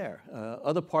happening there,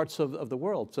 other parts of the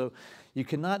world. So you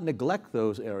cannot neglect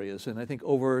those areas. And I think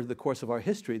over the course of our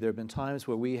history, there have been times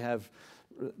where we have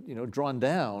drawn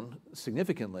down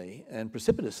significantly and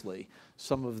precipitously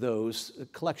some of those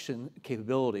collection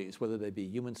capabilities, whether they be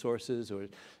human sources or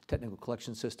technical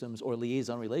collection systems or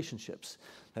liaison relationships,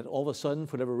 that all of a sudden,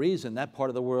 for whatever reason, that part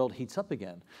of the world heats up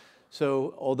again.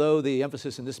 So although the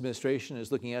emphasis in this administration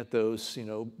is looking at those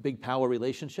big power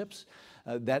relationships,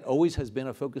 that always has been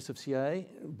a focus of CIA,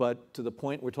 but to the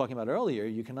point we're talking about earlier,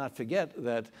 you cannot forget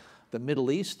that the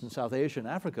Middle East and South Asia and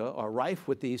Africa are rife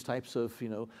with these types of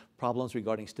problems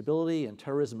regarding stability and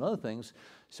terrorism and other things.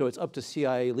 So it's up to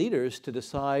CIA leaders to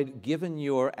decide, given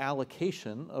your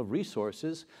allocation of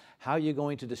resources, how you're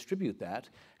going to distribute that,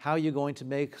 how you're going to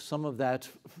make some of that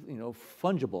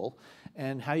fungible,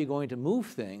 and how you're going to move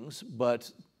things, but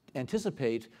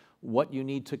anticipate what you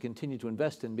need to continue to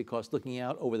invest in, because looking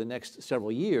out over the next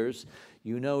several years,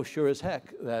 sure as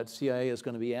heck that CIA is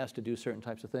going to be asked to do certain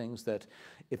types of things that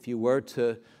if you were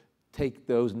to take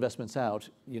those investments out,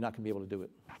 you're not going to be able to do it.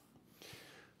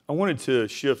 I wanted to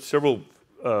shift. Several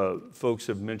folks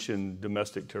have mentioned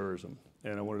domestic terrorism,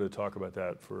 and I wanted to talk about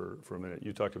that for a minute.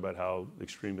 You talked about how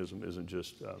extremism isn't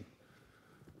just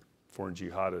foreign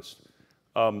jihadists.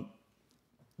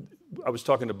 I was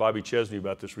talking to Bobby Chesney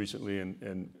about this recently,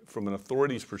 and from an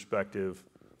authority's perspective,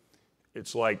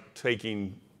 it's like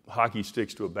taking hockey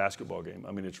sticks to a basketball game.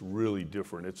 I mean, it's really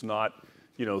different. It's not,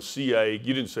 CIA.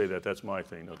 You didn't say that. That's my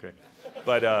thing, okay?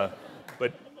 But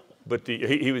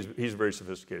he's very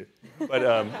sophisticated.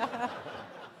 But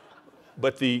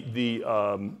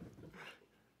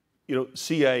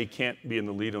CIA can't be in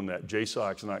the lead on that.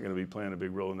 JSOC's not going to be playing a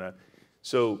big role in that.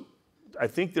 So I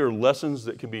think there are lessons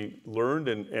that can be learned,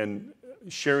 and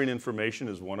sharing information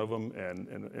is one of them,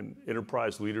 and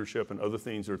enterprise leadership and other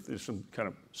things. There's some kind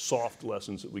of soft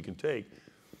lessons that we can take.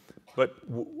 But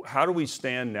how do we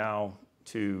stand now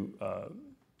to,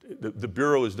 the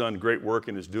Bureau has done great work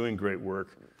and is doing great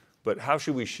work, but how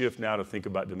should we shift now to think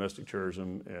about domestic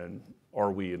terrorism, and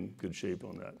are we in good shape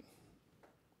on that?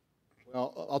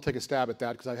 Well, I'll take a stab at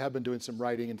that, because I have been doing some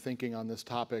writing and thinking on this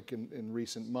topic in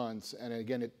recent months. And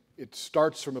again, it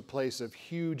starts from a place of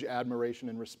huge admiration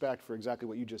and respect for exactly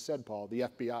what you just said, Paul, the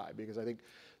FBI, because I think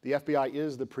the FBI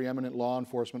is the preeminent law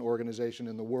enforcement organization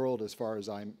in the world as far as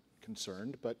I'm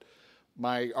concerned. But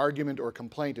my argument or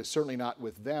complaint is certainly not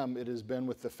with them. It has been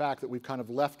with the fact that we've kind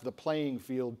of left the playing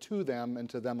field to them and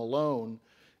to them alone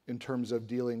in terms of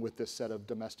dealing with this set of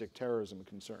domestic terrorism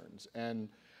concerns. And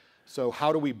so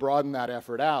how do we broaden that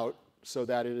effort out so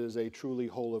that it is a truly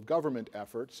whole of government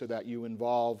effort, so that you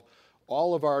involve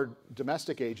all of our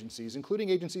domestic agencies, including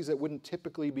agencies that wouldn't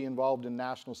typically be involved in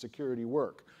national security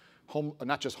work,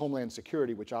 not just Homeland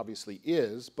Security, which obviously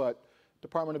is, but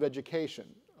Department of Education,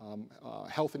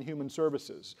 Health and Human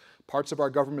Services, parts of our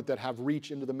government that have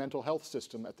reach into the mental health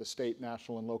system at the state,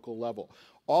 national, and local level.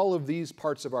 All of these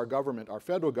parts of our government, our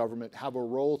federal government, have a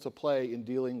role to play in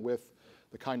dealing with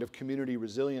the kind of community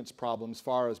resilience problems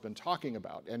Farah has been talking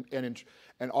about.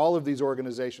 And all of these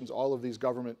organizations, all of these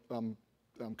government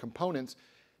components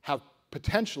have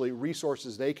potentially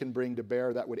resources they can bring to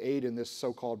bear that would aid in this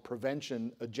so-called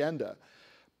prevention agenda.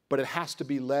 But it has to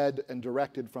be led and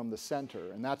directed from the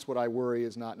center, and that's what I worry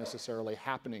is not necessarily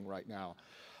happening right now.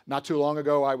 Not too long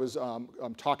ago, I was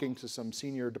talking to some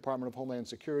senior Department of Homeland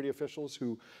Security officials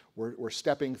who were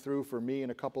stepping through for me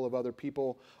and a couple of other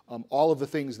people all of the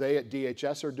things they at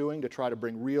DHS are doing to try to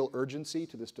bring real urgency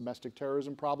to this domestic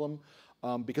terrorism problem.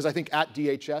 Because I think at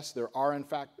DHS there are in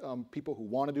fact people who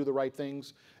want to do the right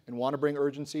things and want to bring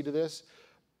urgency to this,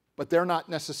 but they're not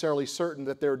necessarily certain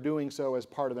that they're doing so as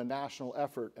part of a national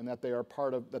effort, and that they are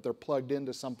that they're plugged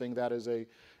into something that is a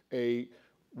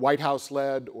White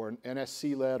House-led or an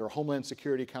NSC-led or Homeland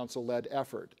Security Council-led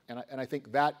effort. And I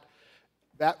think that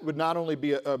would not only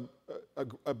be a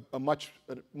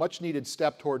much needed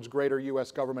step towards greater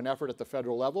U.S. government effort at the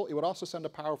federal level, it would also send a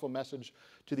powerful message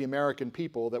to the American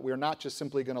people that we're not just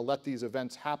simply going to let these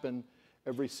events happen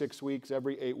every 6 weeks,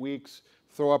 every 8 weeks,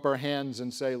 throw up our hands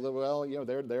and say, well, you know,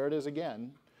 there it is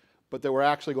again, but that we're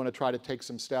actually going to try to take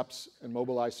some steps and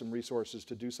mobilize some resources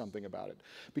to do something about it.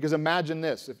 Because imagine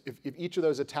this, if each of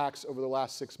those attacks over the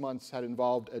last 6 months had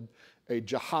involved a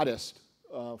jihadist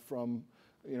from,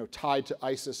 you know, tied to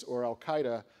ISIS or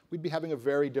Al-Qaeda, we'd be having a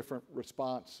very different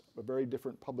response, a very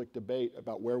different public debate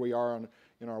about where we are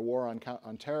in our war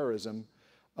on terrorism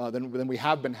than we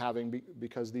have been having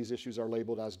because these issues are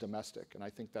labeled as domestic. And I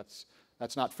think that's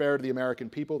not fair to the American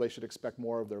people. They should expect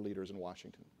more of their leaders in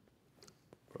Washington.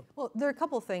 Well, there are a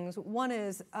couple of things. One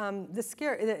is on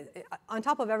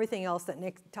top of everything else that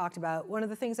Nick talked about, one of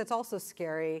the things that's also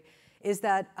scary is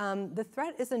that the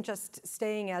threat isn't just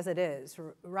staying as it is,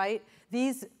 right?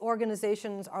 These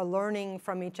organizations are learning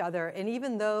from each other, and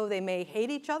even though they may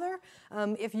hate each other,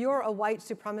 if you're a white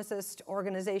supremacist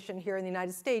organization here in the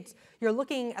United States, you're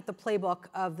looking at the playbook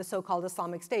of the so-called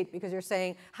Islamic State because you're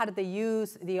saying, how did they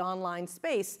use the online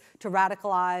space to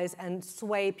radicalize and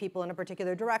sway people in a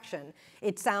particular direction?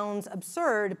 It sounds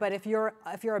absurd, but if you're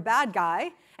a bad guy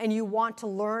and you want to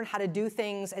learn how to do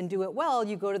things and do it well,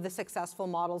 you go to the successful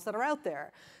models that are out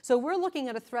there. So we're looking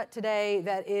at a threat today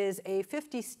that is a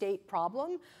 50-state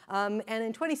problem. And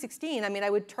in 2016, I mean, I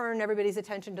would turn everybody's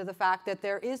attention to the fact that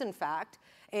there is, in fact,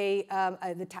 the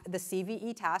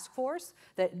CVE task force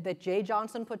that Jay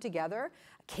Johnson put together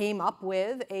came up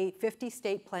with a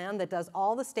 50-state plan that does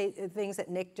all the things that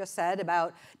Nick just said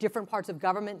about different parts of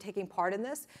government taking part in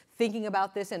this, thinking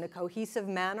about this in a cohesive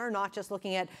manner, not just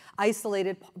looking at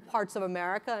isolated parts of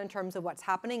America in terms of what's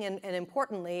happening, and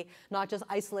importantly, not just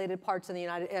isolated parts in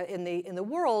the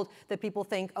world that people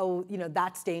think, oh, you know,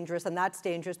 that's dangerous and that's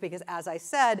dangerous because, as I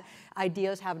said,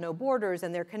 ideas have no borders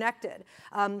and they're connected.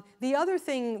 The other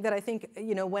thing that I think,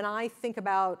 you know, when I think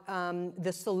about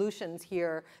the solutions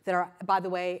here that are, by the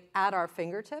way, at our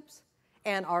fingertips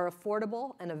and are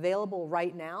affordable and available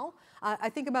right now, I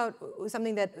think about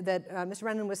something that Mr.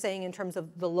 Brennan was saying in terms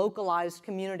of the localized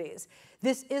communities.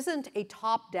 This isn't a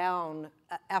top-down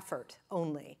effort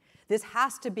only. This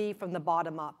has to be from the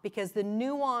bottom up because the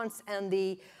nuance and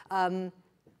the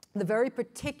very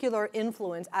particular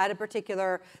influence at a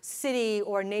particular city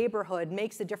or neighborhood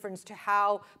makes a difference to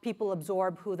how people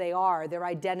absorb who they are, their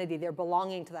identity, their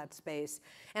belonging to that space.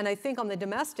 And I think on the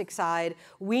domestic side,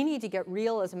 we need to get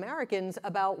real as Americans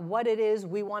about what it is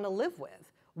we want to live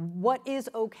with. What is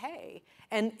okay?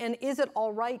 And is it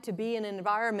all right to be in an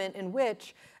environment in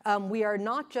which we are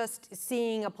not just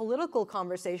seeing a political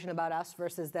conversation about us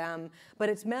versus them, but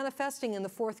it's manifesting in the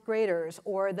 4th graders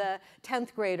or the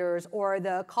 10th graders or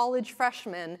the college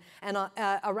freshmen and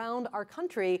around our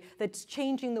country that's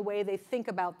changing the way they think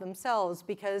about themselves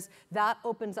because that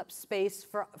opens up space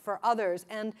for others.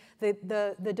 And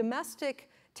the domestic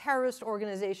terrorist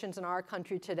organizations in our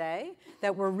country today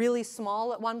that were really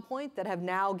small at one point that have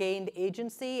now gained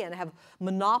agency and have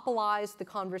monopolized the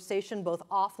conversation both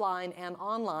offline and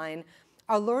online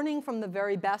are learning from the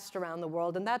very best around the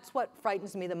world, and that's what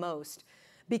frightens me the most.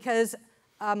 Because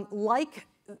like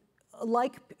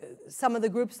some of the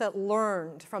groups that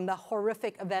learned from the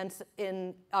horrific events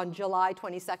on July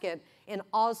 22nd in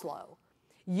Oslo,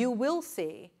 you will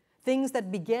see things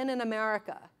that begin in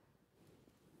America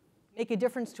make a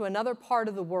difference to another part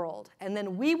of the world, and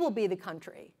then we will be the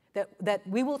country that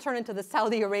we will turn into the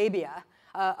Saudi Arabia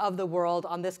of the world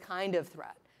on this kind of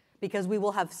threat, because we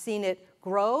will have seen it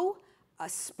grow,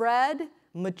 spread,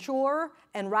 mature,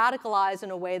 and radicalize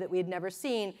in a way that we had never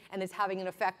seen, and it's having an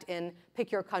effect in pick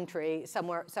your country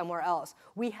somewhere else.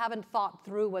 We haven't thought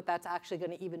through what that's actually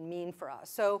going to even mean for us.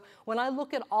 So when I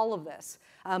look at all of this,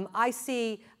 I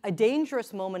see a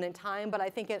dangerous moment in time, but I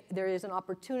think there is an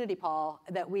opportunity, Paul,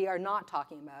 that we are not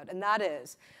talking about, and that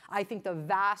is, I think the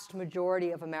vast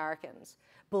majority of Americans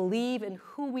believe in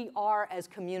who we are as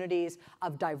communities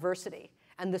of diversity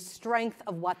and the strength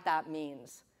of what that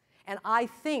means. And I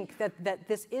think that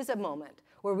this is a moment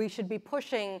where we should be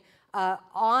pushing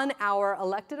on our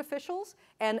elected officials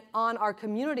and on our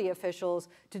community officials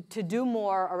to do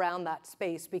more around that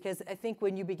space, because I think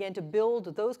when you begin to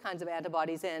build those kinds of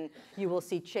antibodies in, you will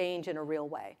see change in a real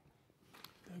way.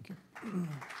 Thank you.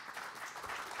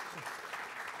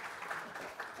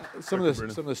 Some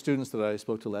of the students that I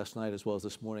spoke to last night as well as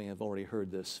this morning have already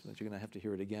heard this, but you're going to have to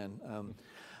hear it again.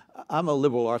 I'm a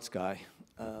liberal arts guy,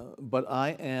 but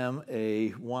I am a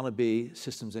wannabe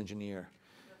systems engineer.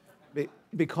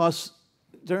 Because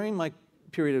during my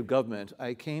period of government,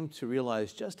 I came to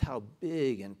realize just how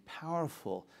big and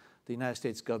powerful the United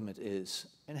States government is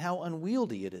and how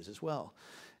unwieldy it is as well.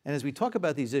 And as we talk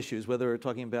about these issues, whether we're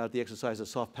talking about the exercise of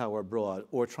soft power abroad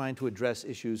or trying to address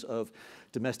issues of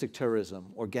domestic terrorism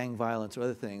or gang violence or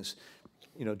other things,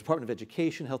 Department of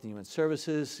Education, Health and Human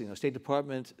Services, State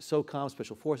Department, SOCOM,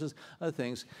 Special Forces, other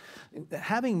things.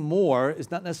 Having more is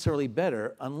not necessarily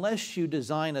better unless you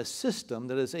design a system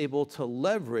that is able to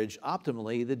leverage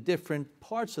optimally the different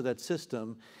parts of that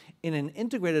system in an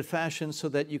integrated fashion so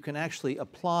that you can actually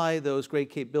apply those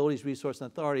great capabilities, resources,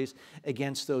 and authorities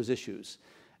against those issues.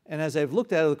 And as I've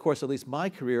looked at over the course of at least my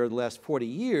career, the last 40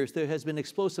 years, there has been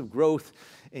explosive growth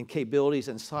in capabilities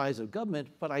and size of government,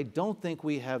 but I don't think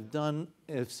we have done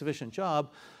a sufficient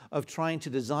job of trying to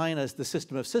design the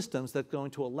system of systems that's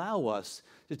going to allow us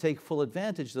to take full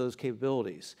advantage of those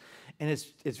capabilities. And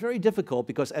it's very difficult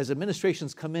because as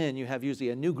administrations come in, you have usually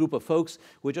a new group of folks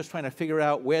who are just trying to figure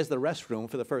out where's the restroom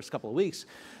for the first couple of weeks,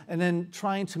 and then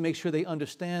trying to make sure they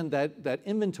understand that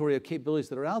inventory of capabilities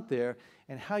that are out there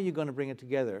and how you're going to bring it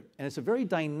together. And it's a very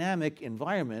dynamic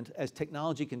environment as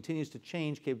technology continues to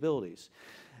change capabilities.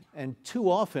 And too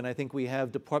often, I think we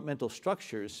have departmental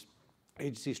structures,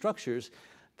 agency structures,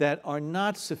 that are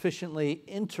not sufficiently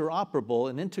interoperable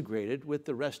and integrated with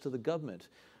the rest of the government.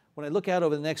 When I look out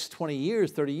over the next 20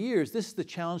 years, 30 years, this is the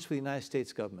challenge for the United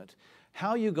States government.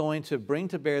 How are you going to bring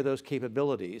to bear those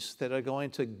capabilities that are going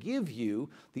to give you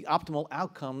the optimal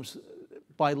outcomes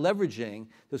by leveraging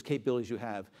those capabilities you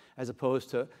have, as opposed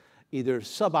to either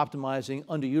sub-optimizing,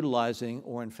 underutilizing,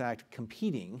 or in fact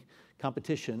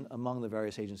competition among the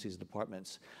various agencies and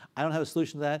departments? I don't have a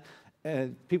solution to that.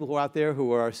 People who are out there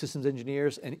who are systems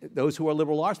engineers and those who are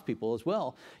liberal arts people as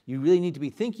well, you really need to be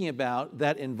thinking about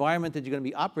that environment that you're going to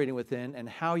be operating within and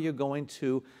how you're going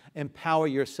to empower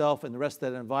yourself and the rest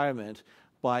of that environment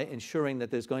by ensuring that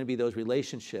there's going to be those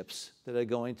relationships that are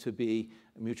going to be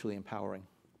mutually empowering.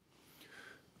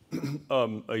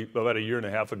 About a year and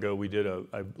a half ago,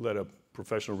 I led a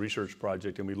professional research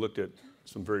project, and we looked at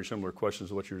some very similar questions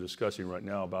to what you're discussing right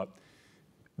now about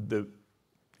the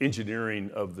engineering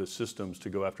of the systems to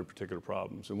go after particular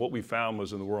problems. And what we found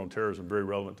was in the war on terrorism, very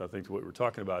relevant, I think, to what we're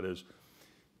talking about, is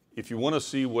if you want to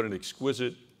see what an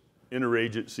exquisite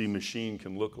interagency machine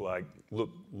can look like,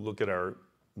 look at our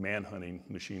manhunting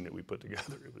machine that we put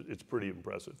together. It's pretty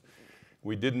impressive.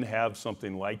 We didn't have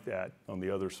something like that on the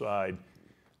other side.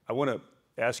 I want to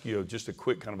ask you just a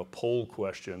quick kind of a poll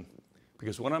question,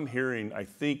 because what I'm hearing, I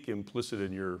think implicit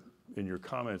in your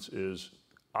comments is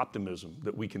optimism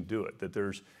that we can do it, that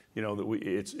there's,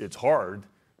 it's hard,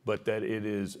 but that it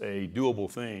is a doable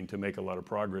thing to make a lot of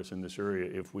progress in this area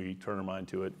if we turn our mind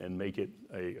to it and make it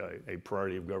a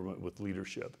priority of government with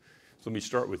leadership. So let me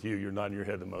start with you. You're nodding your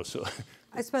head the most. So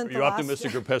are you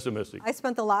optimistic or pessimistic? I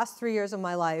spent the last 3 years of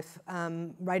my life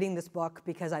writing this book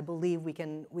because I believe we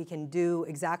can do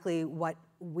exactly what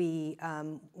we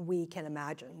can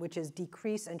imagine, which is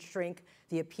decrease and shrink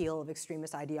the appeal of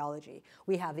extremist ideology.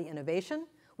 We have the innovation,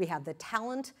 we have the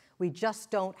talent, we just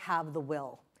don't have the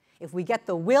will. If we get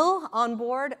the will on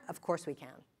board, of course we can.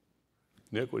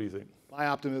 Nick, what do you think? My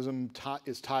optimism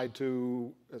is tied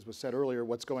to, as was said earlier,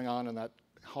 what's going on in that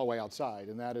hallway outside,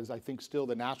 and that is, I think, still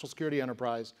the national security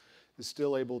enterprise is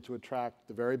still able to attract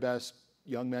the very best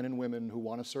young men and women who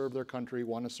want to serve their country,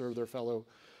 want to serve their fellow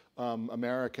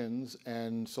Americans,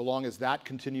 and so long as that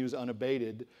continues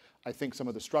unabated, I think some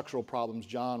of the structural problems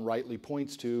John rightly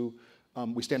points to,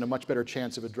 we stand a much better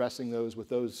chance of addressing those with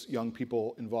those young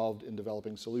people involved in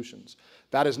developing solutions.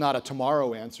 That is not a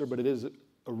tomorrow answer, but it is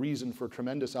a reason for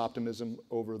tremendous optimism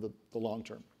over the long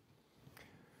term.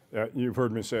 You've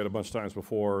heard me say it a bunch of times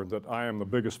before that I am the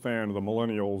biggest fan of the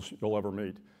millennials you'll ever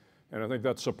meet. And I think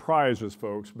that surprises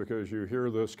folks because you hear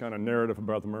this kind of narrative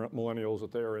about the millennials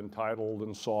that they are entitled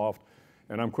and soft.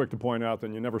 And I'm quick to point out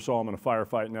that you never saw them in a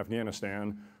firefight in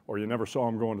Afghanistan, or you never saw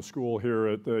them going to school here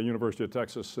at the University of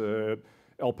Texas at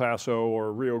El Paso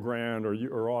or Rio Grande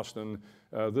or Austin.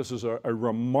 This is a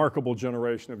remarkable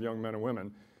generation of young men and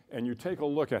women. And you take a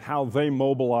look at how they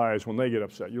mobilize when they get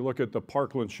upset. You look at the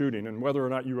Parkland shooting, and whether or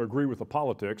not you agree with the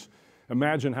politics,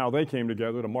 imagine how they came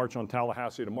together to march on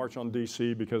Tallahassee, to march on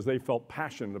DC, because they felt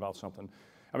passionate about something.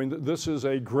 I mean, this is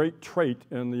a great trait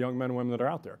in the young men and women that are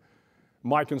out there.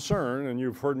 My concern, and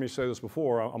you've heard me say this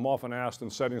before, I'm often asked in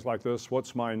settings like this,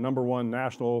 what's my #1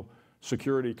 national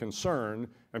security concern?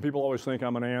 And people always think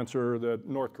I'm going to answer that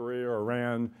North Korea or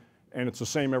Iran, and it's the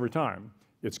same every time.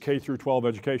 It's K through 12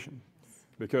 education.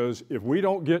 Because if we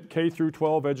don't get K through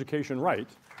 12 education right,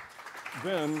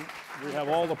 then we have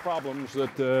all the problems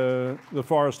that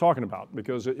Farah is talking about.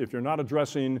 Because if you're not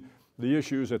addressing the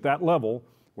issues at that level,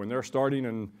 when they're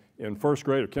starting in first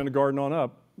grade or kindergarten on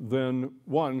up, then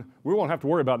one, we won't have to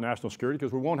worry about national security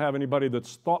because we won't have anybody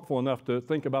that's thoughtful enough to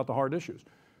think about the hard issues.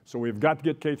 So we've got to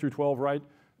get K through 12 right.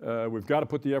 We've got to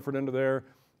put the effort into there.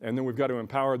 And then we've got to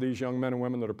empower these young men and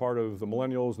women that are part of the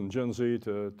millennials and Gen Z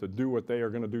to do what they are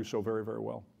going to do so very, very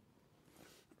well.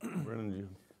 Brennan,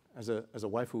 As a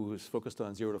wife who is focused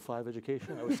on 0 to 5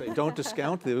 education, I would say don't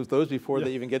discount those before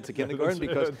they even get to kindergarten,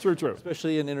 because True.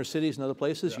 especially in inner cities and other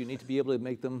places, you need to be able to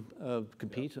make them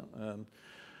compete.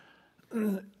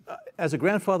 As a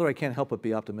grandfather, I can't help but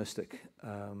be optimistic,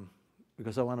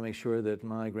 because I want to make sure that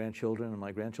my grandchildren and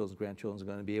my grandchildren's grandchildren are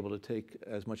going to be able to take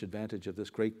as much advantage of this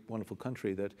great, wonderful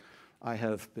country that I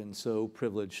have been so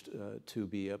privileged to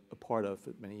be a part of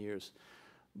for many years.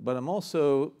 But I'm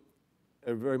also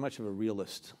very much of a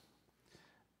realist.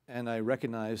 And I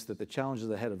recognize that the challenges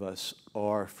ahead of us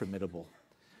are formidable,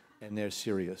 and they're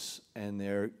serious, and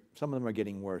some of them are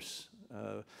getting worse.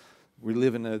 We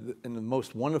live in the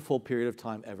most wonderful period of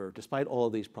time ever, despite all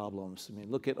of these problems. I mean,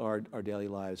 look at our daily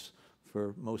lives,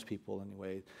 for most people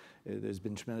anyway. There's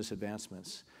been tremendous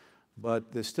advancements.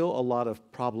 But there's still a lot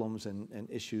of problems and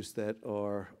issues that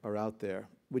are out there,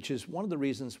 which is one of the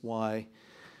reasons why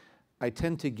I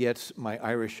tend to get my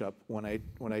Irish up when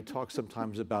I talk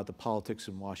sometimes about the politics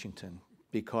in Washington,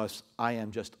 because I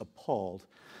am just appalled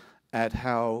at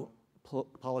how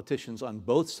politicians on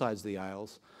both sides of the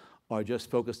aisles are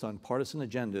just focused on partisan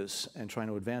agendas and trying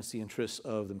to advance the interests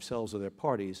of themselves or their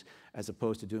parties, as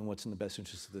opposed to doing what's in the best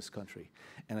interest of this country.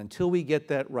 And until we get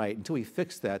that right, until we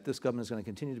fix that, this government is going to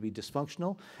continue to be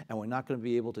dysfunctional, and we're not going to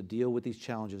be able to deal with these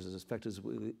challenges as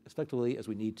effectively as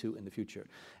we need to in the future.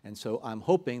 And so I'm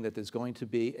hoping that there's going to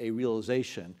be a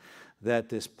realization that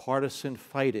this partisan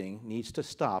fighting needs to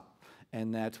stop,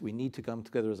 and that we need to come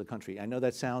together as a country. I know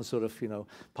that sounds sort of,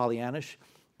 Pollyannish,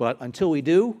 but until we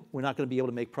do, we're not going to be able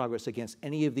to make progress against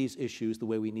any of these issues the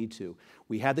way we need to.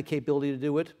 We have the capability to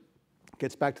do it. It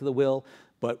gets back to the will,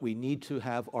 but we need to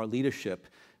have our leadership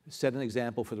set an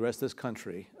example for the rest of this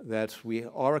country that we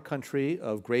are a country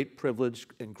of great privilege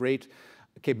and great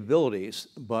capabilities,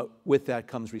 but with that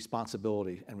comes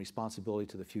responsibility, and responsibility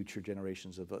to the future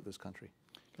generations of this country.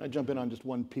 Can I jump in on just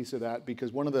one piece of that?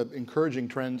 Because one of the encouraging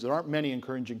trends, there aren't many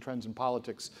encouraging trends in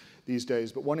politics these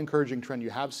days, but one encouraging trend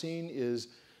you have seen is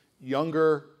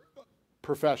younger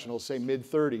professionals, say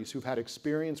mid-30s, who've had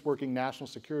experience working national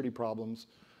security problems,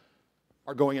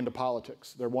 are going into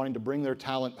politics. They're wanting to bring their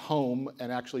talent home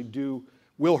and actually do.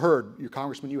 Will Hurd, your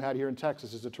congressman you had here in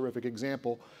Texas, is a terrific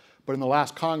example. But in the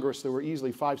last Congress, there were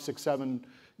easily 5, 6, 7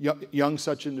 young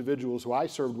such individuals who I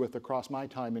served with across my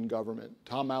time in government.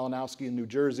 Tom Malinowski in New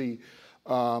Jersey,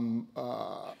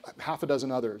 half a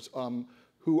dozen others,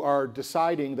 who are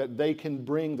deciding that they can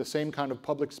bring the same kind of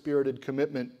public-spirited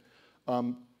commitment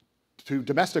to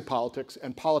domestic politics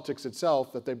and politics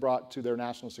itself that they brought to their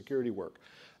national security work.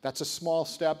 That's a small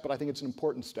step, but I think it's an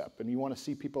important step. And you want to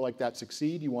see people like that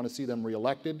succeed. You want to see them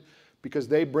reelected, because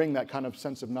they bring that kind of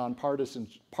sense of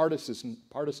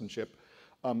partisanship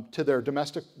to their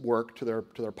domestic work, to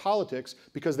their politics,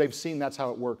 because they've seen that's how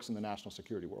it works in the national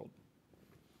security world.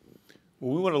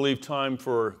 Well, we want to leave time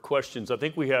for questions. I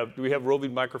think do we have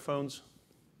roving microphones?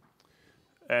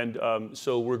 And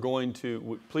so we're going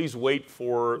to, please wait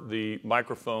for the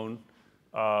microphone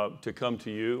to come to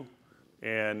you.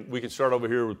 And we can start over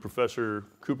here with Professor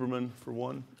Cooperman for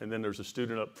one, and then there's a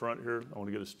student up front here. I want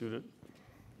to get a student.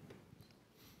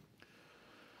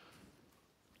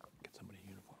 Get somebody in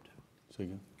uniform too. Say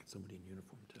again? Get somebody in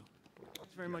uniform too.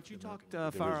 Thanks very much. You talked,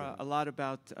 Farah, a lot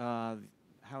about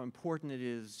how important it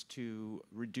is to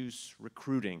reduce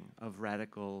recruiting of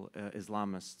radical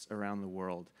Islamists around the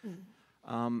world.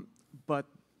 But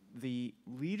the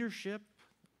leadership,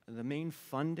 the main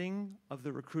funding of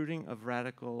the recruiting of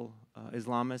radical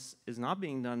Islamists is not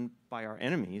being done by our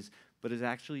enemies, but is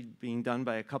actually being done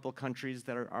by a couple countries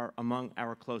that are among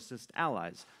our closest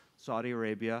allies, Saudi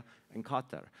Arabia and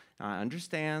Qatar. Now, I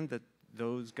understand that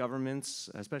those governments,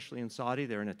 especially in Saudi,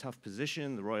 they're in a tough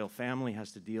position. The royal family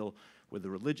has to deal with the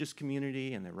religious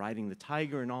community, and they're riding the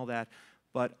tiger and all that.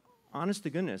 But honest to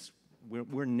goodness,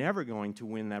 we're never going to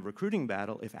win that recruiting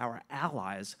battle if our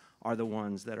allies are the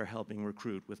ones that are helping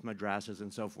recruit with madrasas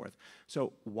and so forth.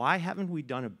 So why haven't we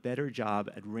done a better job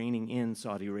at reining in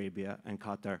Saudi Arabia and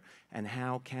Qatar, and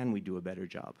how can we do a better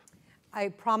job? I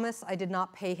promise I did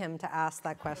not pay him to ask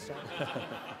that question.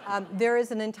 There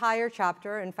is an entire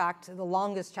chapter, in fact, the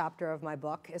longest chapter of my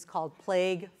book is called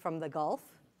Plague from the Gulf,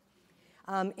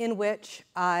 in which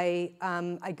I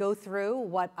go through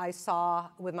what I saw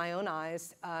with my own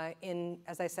eyes in,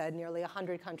 as I said, nearly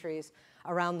 100 countries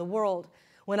around the world,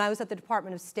 When I was at the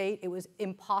Department of State, it was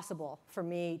impossible for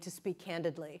me to speak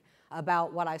candidly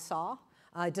about what I saw,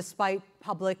 despite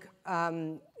public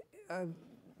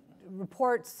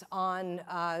reports on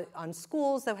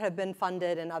schools that had been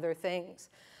funded and other things.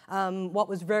 What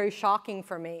was very shocking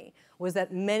for me was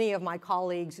that many of my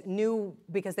colleagues knew,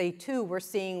 because they too were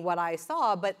seeing what I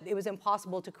saw, but it was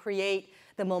impossible to create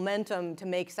the momentum to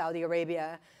make Saudi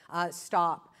Arabia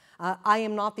stop. I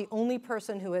am not the only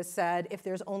person who has said if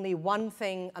there's only one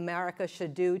thing America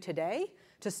should do today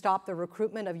to stop the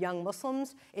recruitment of young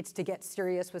Muslims, it's to get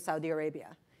serious with Saudi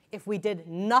Arabia. If we did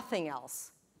nothing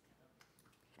else,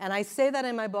 and I say that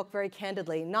in my book very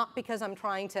candidly, not because I'm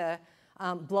trying to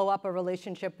blow up a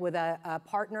relationship with a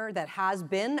partner that has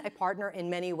been a partner in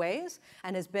many ways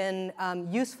and has been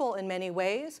useful in many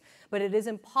ways, but it is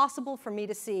impossible for me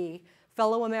to see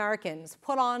fellow Americans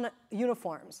put on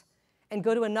uniforms and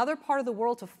go to another part of the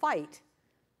world to fight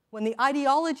when the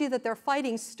ideology that they're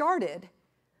fighting started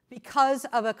because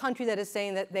of a country that is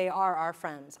saying that they are our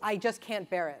friends. I just can't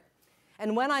bear it.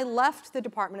 And when I left the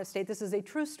Department of State, this is a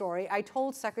true story, I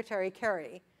told Secretary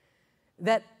Kerry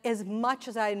that as much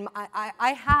as I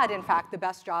had, in fact, the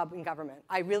best job in government.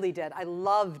 I really did. I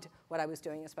loved what I was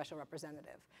doing as special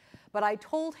representative. But I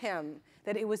told him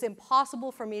that it was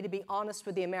impossible for me to be honest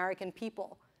with the American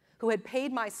people who had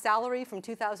paid my salary from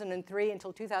 2003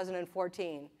 until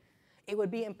 2014. It would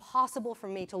be impossible for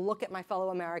me to look at my fellow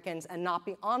Americans and not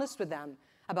be honest with them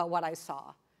about what I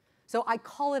saw. So I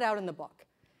call it out in the book.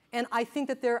 And I think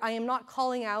that I am not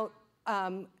calling out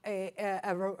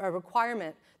a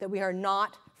requirement that we are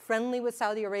not friendly with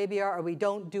Saudi Arabia or we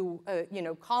don't do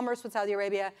commerce with Saudi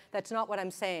Arabia. That's not what I'm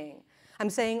saying.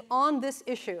 I'm saying on this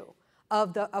issue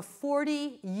of a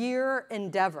 40-year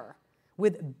endeavor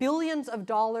with billions of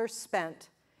dollars spent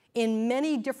in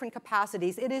many different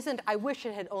capacities, it isn't, I wish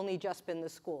it had only just been the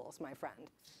schools, my friend.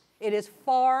 It is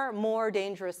far more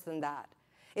dangerous than that.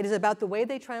 It is about the way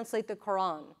they translate the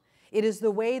Quran. It is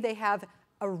the way they have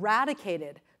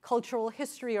eradicated cultural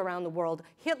history around the world.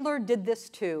 Hitler did this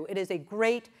too. It is a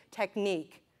great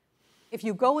technique. If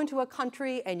you go into a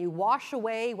country and you wash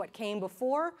away what came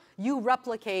before, you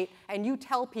replicate and you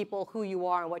tell people who you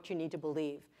are and what you need to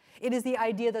believe. It is the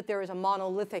idea that there is a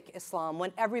monolithic Islam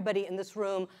when everybody in this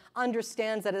room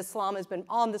understands that Islam has been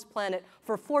on this planet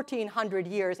for 1,400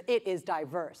 years. It is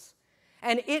diverse.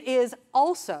 And it is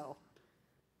also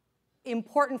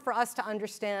important for us to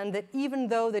understand that even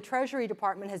though the Treasury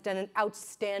Department has done an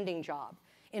outstanding job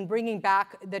in bringing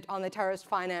back on the terrorist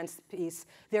finance piece,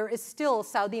 there is still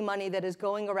Saudi money that is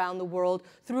going around the world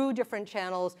through different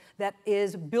channels that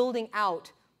is building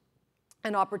out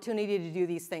an opportunity to do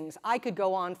these things. I could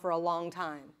go on for a long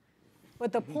time.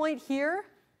 But the point here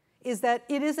is that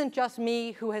it isn't just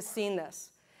me who has seen this.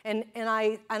 And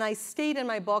I state in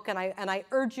my book, and I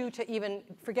urge you to even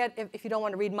forget if you don't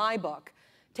want to read my book,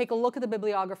 take a look at the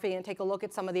bibliography and take a look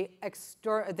at some of the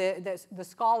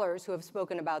scholars who have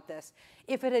spoken about this.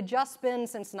 If it had just been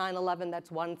since 9/11, that's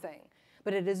one thing.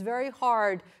 But it is very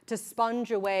hard to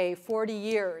sponge away 40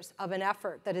 years of an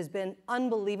effort that has been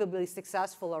unbelievably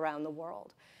successful around the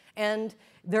world. And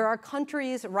there are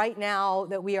countries right now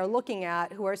that we are looking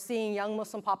at who are seeing young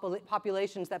Muslim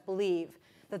populations that believe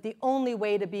that the only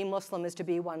way to be Muslim is to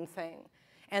be one thing.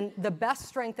 And the best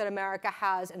strength that America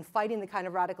has in fighting the kind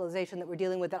of radicalization that we're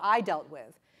dealing with, that I dealt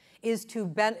with, is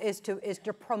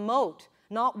to promote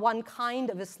not one kind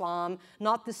of Islam,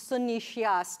 not the Sunni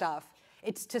Shia stuff.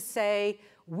 It's to say,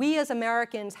 we as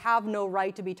Americans have no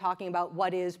right to be talking about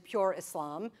what is pure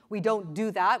Islam. We don't do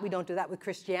that. We don't do that with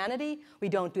Christianity. We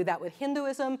don't do that with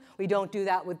Hinduism. We don't do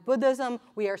that with Buddhism.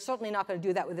 We are certainly not going to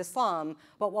do that with Islam.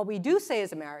 But what we do say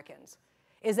as Americans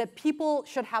is that people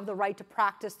should have the right to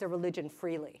practice their religion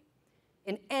freely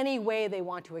in any way they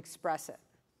want to express it.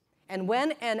 And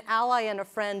when an ally and a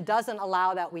friend doesn't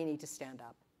allow that, we need to stand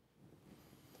up.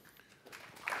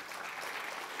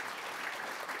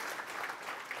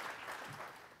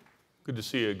 Good to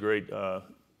see a great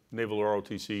Naval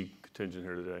ROTC contingent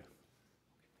here today.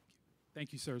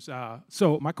 Thank you, sirs.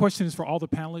 So my question is for all the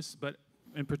panelists, but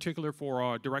in particular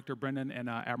for Director Brennan and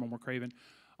Admiral McCraven.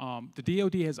 The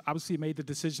DoD has obviously made the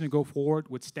decision to go forward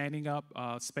with standing up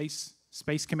Space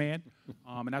Command,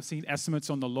 and I've seen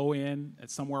estimates on the low end at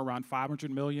somewhere around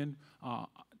 $500 million.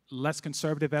 Less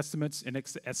conservative estimates in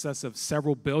excess of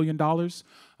several $billion.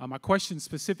 My question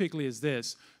specifically is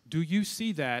this: do you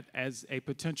see that as a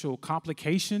potential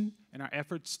complication in our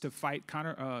efforts to fight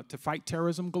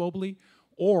terrorism globally,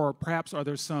 or perhaps are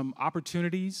there some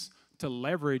opportunities to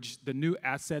leverage the new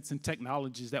assets and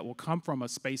technologies that will come from a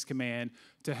Space Command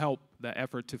to help the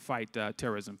effort to fight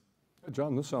terrorism?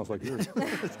 John, this sounds like yours.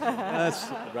 That's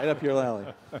right up your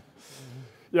alley.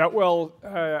 Yeah, well,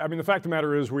 I mean, the fact of the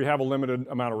matter is we have a limited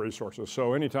amount of resources.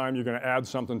 So anytime you're going to add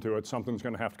something to it, something's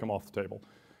going to have to come off the table.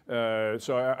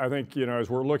 So I think, you know, as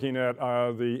we're looking at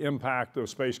the impact of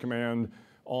Space Command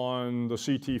on the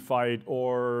CT fight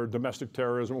or domestic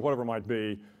terrorism, or whatever it might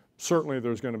be, certainly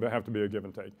there's going to have to be a give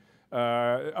and take.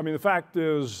 I mean, the fact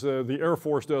is the Air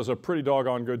Force does a pretty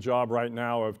doggone good job right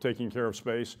now of taking care of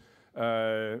space. You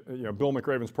know, Bill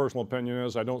McRaven's personal opinion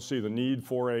is I don't see the need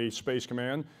for a Space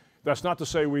Command. That's not to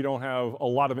say we don't have a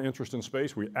lot of interest in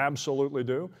space. We absolutely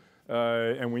do.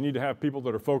 And we need to have people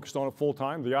that are focused on it full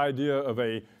time. The idea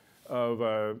of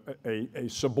a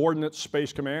subordinate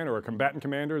space command or a combatant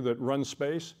commander that runs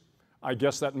space, I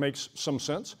guess that makes some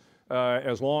sense,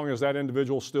 as long as that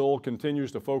individual still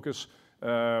continues to focus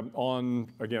on,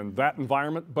 again, that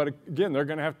environment. But again, they're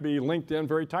going to have to be linked in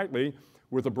very tightly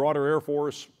with the broader Air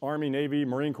Force, Army, Navy,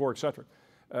 Marine Corps, et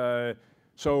cetera.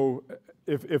 So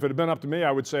if it had been up to me,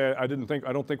 I would say I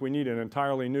don't think we need an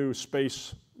entirely new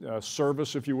space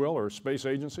service, if you will, or space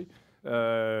agency,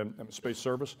 space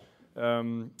service.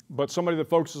 But somebody that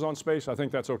focuses on space, I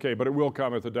think that's okay, but it will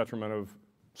come at the detriment of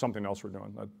something else we're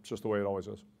doing. That's just the way it always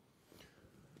is.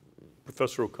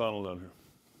 Professor O'Connell down here.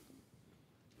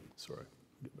 Sorry,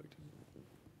 get back to you.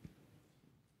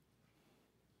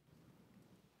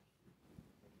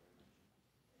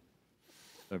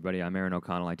 Everybody, I'm Aaron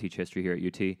O'Connell. I teach history here at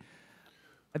UT.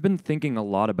 I've been thinking a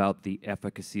lot about the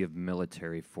efficacy of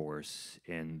military force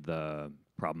in the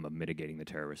problem of mitigating the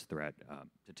terrorist threat.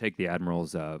 To take the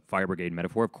Admiral's fire brigade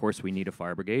metaphor, of course we need a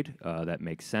fire brigade. That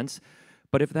makes sense.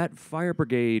 But if that fire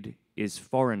brigade is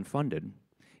foreign funded,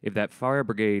 if that fire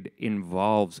brigade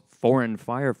involves foreign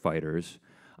firefighters,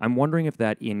 I'm wondering if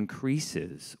that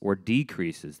increases or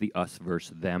decreases the us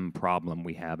versus them problem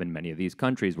we have in many of these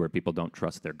countries where people don't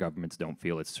trust their governments, don't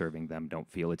feel it's serving them, don't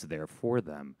feel it's there for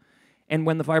them. And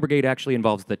when the fire brigade actually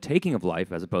involves the taking of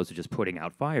life as opposed to just putting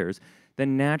out fires,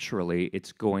 then naturally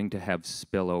it's going to have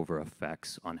spillover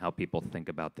effects on how people think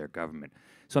about their government.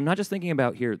 So I'm not just thinking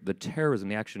about here the terrorism,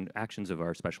 the actions of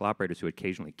our special operators who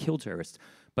occasionally kill terrorists,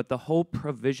 but the whole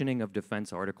provisioning of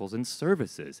defense articles and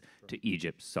services to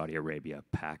Egypt, Saudi Arabia,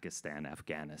 Pakistan,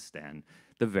 Afghanistan,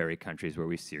 the very countries where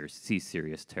we see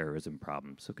serious terrorism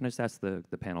problems. So can I just ask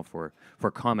the panel for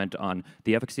comment on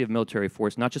the efficacy of military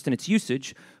force, not just in its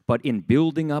usage, but in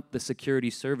building up the security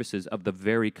services of the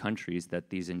very countries that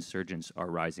these insurgents are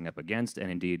rising up against, and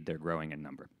indeed they're growing in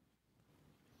number?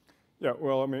 Yeah,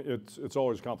 well, I mean, it's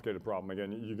always a complicated problem.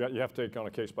 Again, you have to take on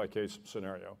a case-by-case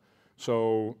scenario.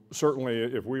 So certainly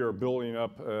if we are building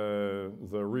up the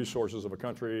resources of a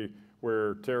country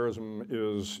where terrorism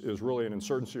is really an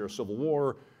insurgency or a civil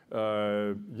war,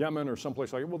 Yemen or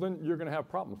someplace like that, well, then you're going to have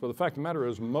problems. But the fact of the matter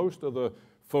is most of the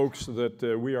folks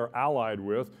that we are allied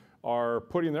with are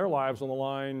putting their lives on the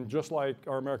line just like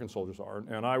our American soldiers are.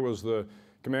 And I was the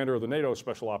commander of the NATO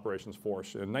Special Operations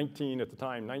Force. And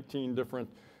 19 different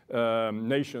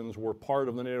nations were part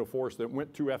of the NATO force that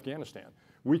went to Afghanistan.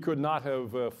 We could not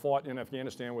have fought in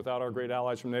Afghanistan without our great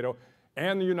allies from NATO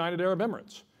and the United Arab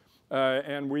Emirates.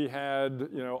 And we had,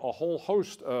 you know, a whole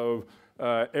host of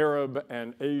Arab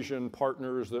and Asian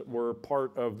partners that were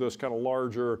part of this kind of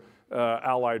larger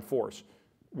allied force.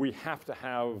 We have to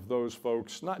have those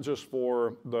folks, not just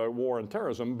for the war on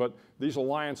terrorism, but these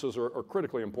alliances are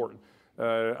critically important.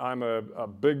 I'm a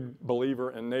big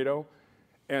believer in NATO.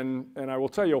 And I will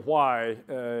tell you why.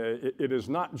 It is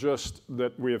not just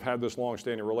that we have had this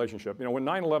long-standing relationship. You know, when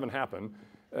 9/11 happened,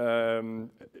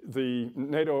 the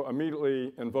NATO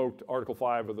immediately invoked Article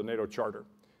 5 of the NATO Charter.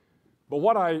 But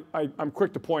what I'm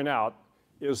quick to point out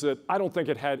is that I don't think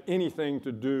it had anything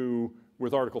to do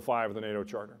with Article 5 of the NATO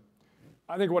Charter.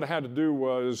 I think what it had to do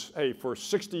was, hey, for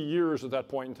 60 years at that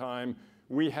point in time,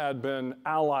 we had been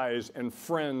allies and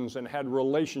friends and had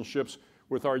relationships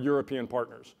with our European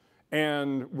partners,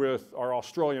 and with our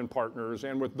Australian partners,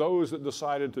 and with those that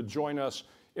decided to join us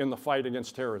in the fight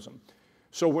against terrorism.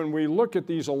 So when we look at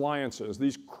these alliances,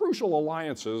 these crucial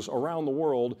alliances around the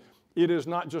world, it is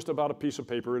not just about a piece of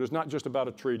paper, it is not just about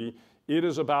a treaty, it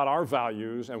is about our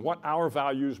values and what our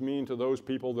values mean to those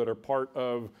people that are part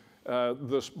of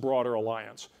this broader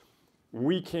alliance.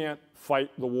 We can't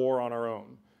fight the war on our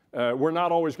own. We're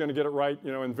not always going to get it right.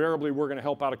 You know, invariably we're going to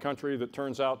help out a country that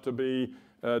turns out to be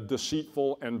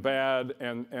deceitful and bad,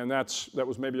 and that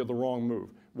was maybe the wrong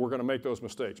move. We're going to make those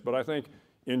mistakes. But I think,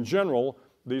 in general,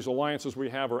 these alliances we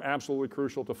have are absolutely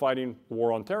crucial to fighting the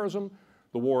war on terrorism,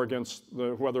 the war against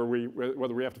whether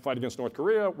we have to fight against North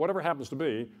Korea, whatever it happens to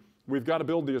be. We've got to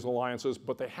build these alliances,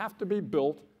 but they have to be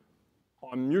built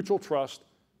on mutual trust,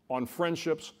 on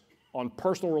friendships, on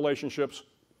personal relationships,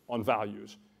 on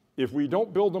values. If we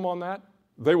don't build them on that,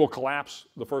 they will collapse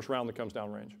the first round that comes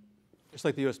downrange. Just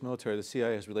like the U.S. military, the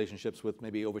CIA has relationships with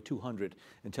maybe over 200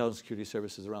 intelligence security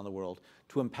services around the world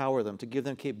to empower them, to give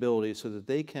them capabilities so that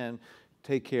they can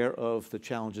take care of the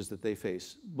challenges that they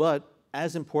face. But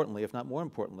as importantly, if not more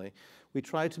importantly, we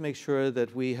try to make sure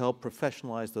that we help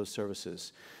professionalize those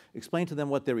services. Explain to them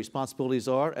what their responsibilities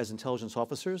are as intelligence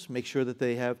officers, make sure that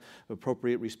they have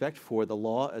appropriate respect for the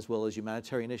law as well as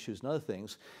humanitarian issues and other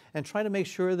things, and try to make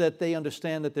sure that they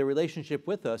understand that their relationship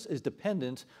with us is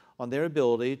dependent on their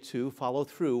ability to follow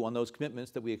through on those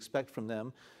commitments that we expect from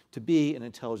them to be an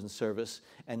intelligence service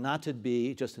and not to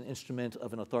be just an instrument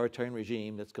of an authoritarian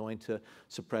regime that's going to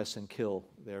suppress and kill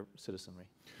their citizenry.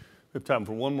 We have time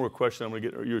for one more question. I'm going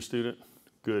to get, you're a student?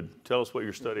 Good. Tell us what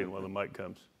you're studying while the mic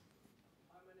comes.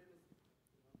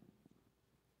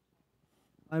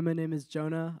 Hi, my name is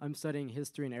Jonah. I'm studying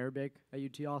history and Arabic at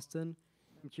UT Austin.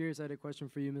 I'm curious, I had a question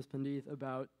for you, Ms. Pandith,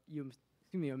 about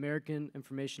American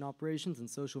information operations and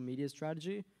social media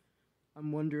strategy.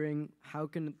 I'm wondering, how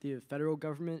can the federal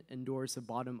government endorse a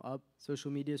bottom-up social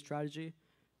media strategy?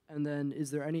 And then,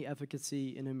 is there any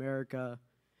efficacy in America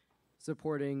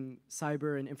supporting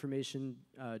cyber and information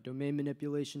domain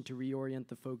manipulation to reorient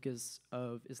the focus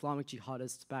of Islamic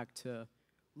jihadists back to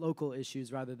local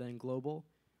issues rather than global,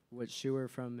 what Schuer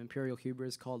from Imperial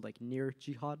Hubris called like near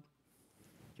jihad?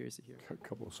 Curious to hear. A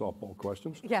couple of softball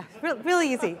questions. Yeah,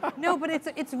 really easy. No, but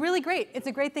it's really great. It's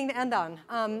a great thing to end on.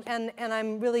 And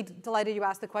I'm really delighted you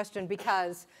asked the question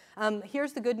because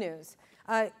here's the good news.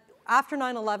 After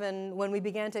 9/11, when we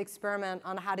began to experiment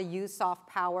on how to use soft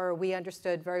power, we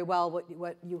understood very well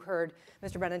what you heard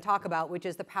Mr. Brennan talk about, which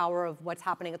is the power of what's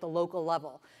happening at the local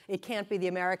level. It can't be the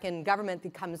American government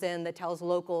that comes in that tells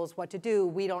locals what to do.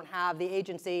 We don't have the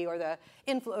agency or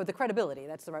the credibility,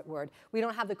 that's the right word. We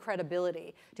don't have the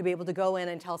credibility to be able to go in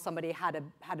and tell somebody how to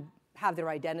have their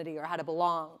identity or how to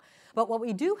belong. But what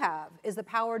we do have is the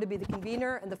power to be the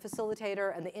convener and the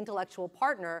facilitator and the intellectual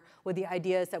partner with the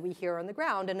ideas that we hear on the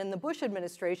ground. And in the Bush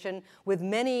administration, with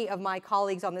many of my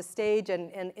colleagues on the stage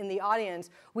and in the audience,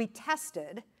 we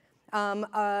tested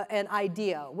an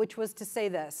idea, which was to say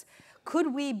this: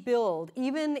 could we build,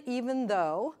 even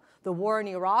though the war in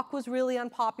Iraq was really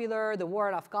unpopular, the war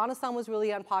in Afghanistan was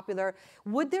really unpopular,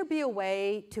 would there be a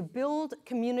way to build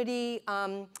community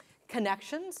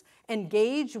connections,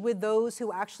 engage with those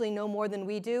who actually know more than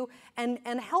we do, and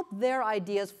help their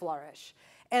ideas flourish?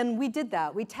 And we did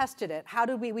that. We tested it. How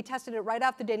did we? We tested it right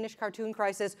after the Danish cartoon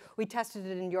crisis. We tested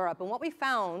it in Europe. And what we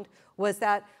found was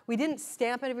that we didn't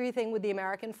stamp everything with the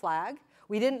American flag.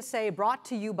 We didn't say, brought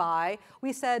to you by.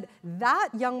 We said, that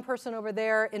young person over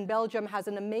there in Belgium has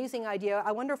an amazing idea.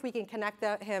 I wonder if we can connect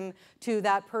him to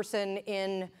that person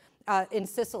in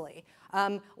Sicily.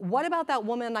 What about that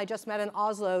woman I just met in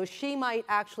Oslo? She might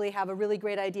actually have a really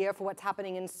great idea for what's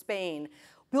happening in Spain.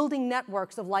 Building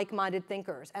networks of like-minded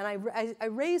thinkers. And I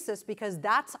raise this because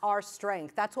that's our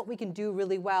strength. That's what we can do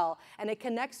really well. And it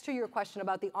connects to your question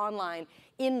about the online.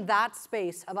 In that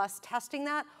space of us testing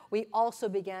that, we also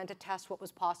began to test what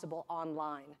was possible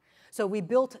online. So we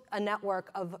built a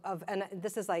network and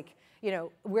this is like, you know,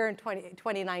 we're in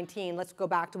 2019. Let's go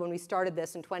back to when we started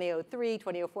this in 2003,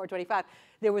 2004, 2005.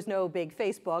 There was no big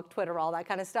Facebook, Twitter, all that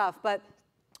kind of stuff. But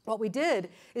what we did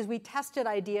is we tested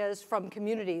ideas from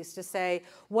communities to say,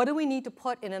 what do we need to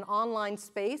put in an online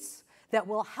space that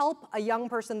will help a young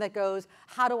person that goes,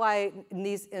 how do I,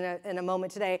 in a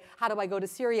moment today, how do I go to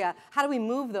Syria? How do we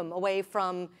move them away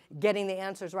from getting the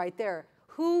answers right there?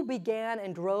 Who began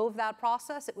and drove that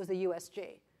process? It was the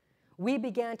USG. We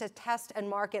began to test and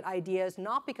market ideas,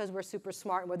 not because we're super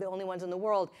smart and we're the only ones in the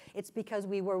world. It's because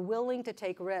we were willing to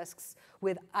take risks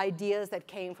with ideas that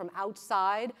came from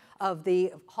outside of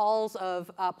the halls of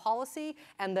policy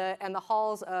and the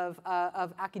halls of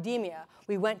academia.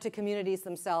 We went to communities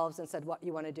themselves and said, what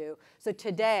you want to do. So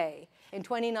today, in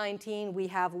 2019, we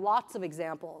have lots of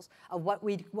examples of what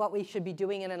we should be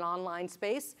doing in an online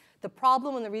space. The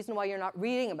problem and the reason why you're not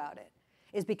reading about it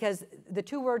is because the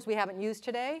two words we haven't used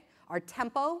today are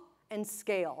tempo and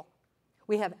scale.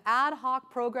 We have ad hoc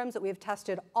programs that we have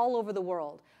tested all over the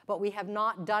world, but we have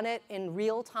not done it in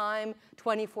real time,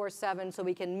 24/7, so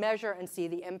we can measure and see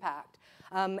the impact.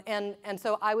 And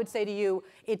so I would say to you,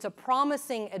 it's a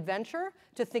promising adventure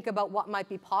to think about what might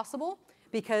be possible,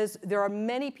 because there are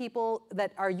many people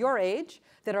that are your age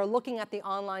that are looking at the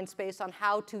online space on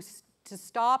how to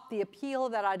stop the appeal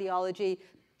of that ideology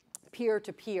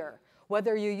peer-to-peer.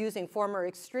 Whether you're using former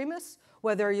extremists,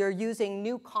 whether you're using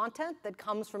new content that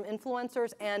comes from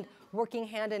influencers, and working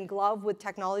hand in glove with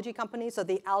technology companies, so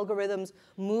the algorithms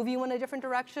move you in a different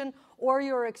direction, or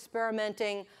you're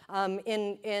experimenting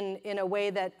in a way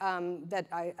that,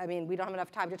 I mean, we don't have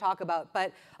enough time to talk about,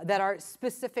 but that are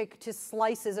specific to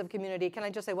slices of community. Can I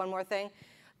just say one more thing?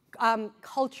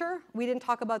 Culture, we didn't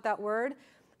talk about that word.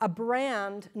 A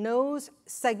brand knows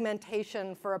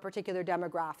segmentation for a particular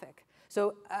demographic.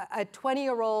 So a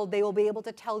 20-year-old, they will be able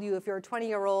to tell you if you're a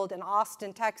 20-year-old in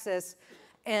Austin, Texas,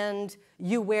 and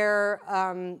you wear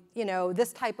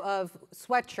this type of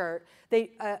sweatshirt,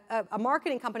 a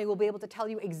marketing company will be able to tell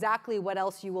you exactly what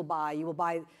else you will buy. You will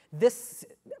buy this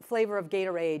flavor of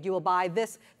Gatorade. You will buy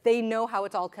this. They know how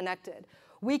it's all connected.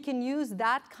 We can use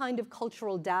that kind of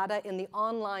cultural data in the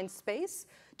online space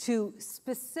to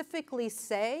specifically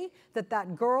say that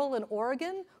that girl in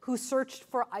Oregon who searched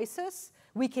for ISIS,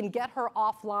 we can get her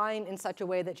offline in such a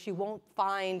way that she won't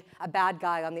find a bad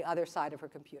guy on the other side of her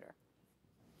computer.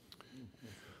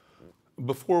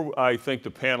 Before I thank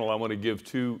the panel, I want to give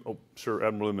Sir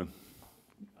Admiral Inman.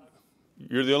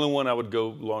 You're the only one I would go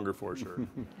longer for, sir.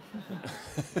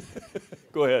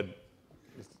 Go ahead.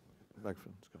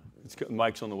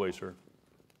 Mike's on the way, sir.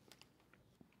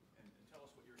 And tell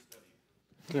us what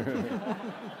you're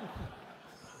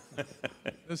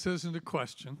studying. This isn't a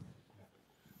question.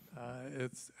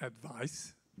 It's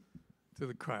advice to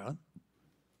the crowd.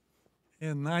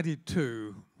 In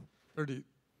 92, what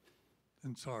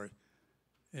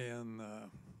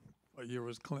year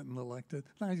was Clinton elected?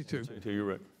 92. You're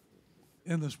right.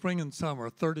 In the spring and summer,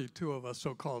 32 of us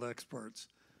so-called experts,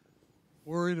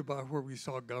 worried about where we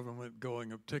saw government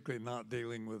going, and particularly not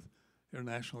dealing with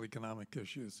international economic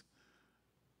issues,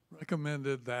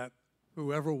 recommended that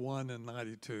whoever won in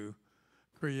 92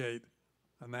 create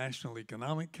a National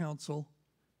Economic Council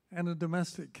and a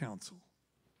Domestic Council.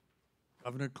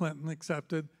 Governor Clinton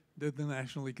accepted, did the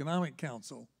National Economic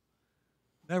Council,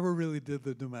 never really did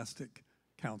the Domestic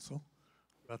Council,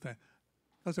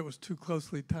 because it was too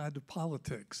closely tied to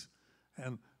politics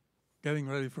and getting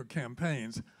ready for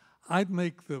campaigns. I'd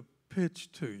make the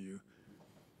pitch to you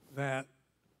that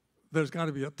there's got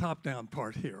to be a top-down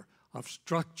part here of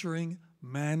structuring,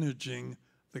 managing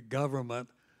the government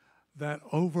that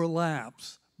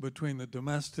overlaps between the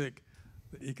domestic,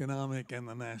 the economic, and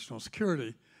the national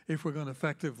security if we're going to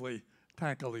effectively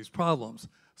tackle these problems.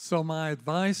 So my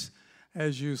advice,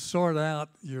 as you sort out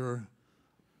your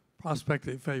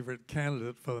prospective favorite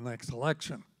candidate for the next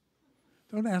election,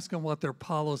 don't ask them what their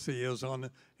policy is on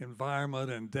the environment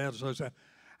and debt.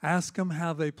 Ask them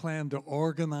how they plan to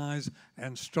organize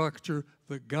and structure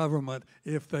the government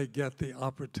if they get the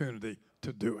opportunity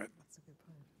to do it.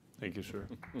 Thank you, sir.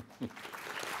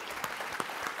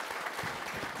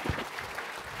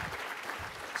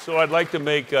 So I'd like to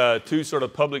make two sort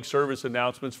of public service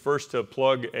announcements. First, to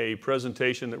plug a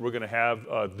presentation that we're going to have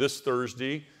this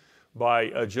Thursday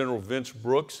by General Vince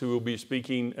Brooks, who will be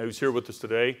speaking, who's here with us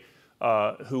today,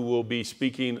 who will be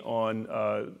speaking on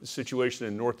the situation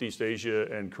in Northeast Asia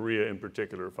and Korea in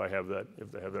particular, if they have that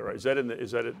right. Is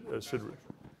that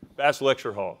at Bass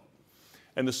Lecture Hall?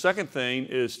 And the second thing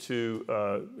is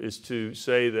to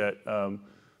say that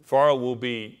Farah will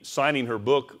be signing her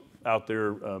book out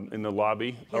there in the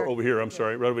lobby, or over here, I'm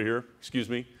sorry, right over here, excuse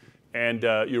me. And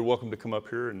you're welcome to come up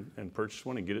here and purchase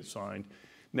one and get it signed.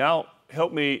 Now,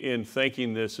 help me in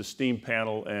thanking this esteemed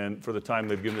panel and for the time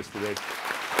they've given us today.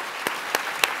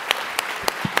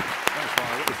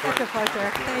 Such a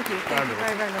pleasure. Thank you. Thank you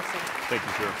very, very much, sir. Thank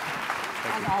you, sir.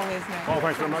 As always, man. Paul,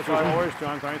 thanks very much as always.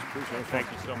 John, thanks. Appreciate it.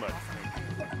 Thank you so much.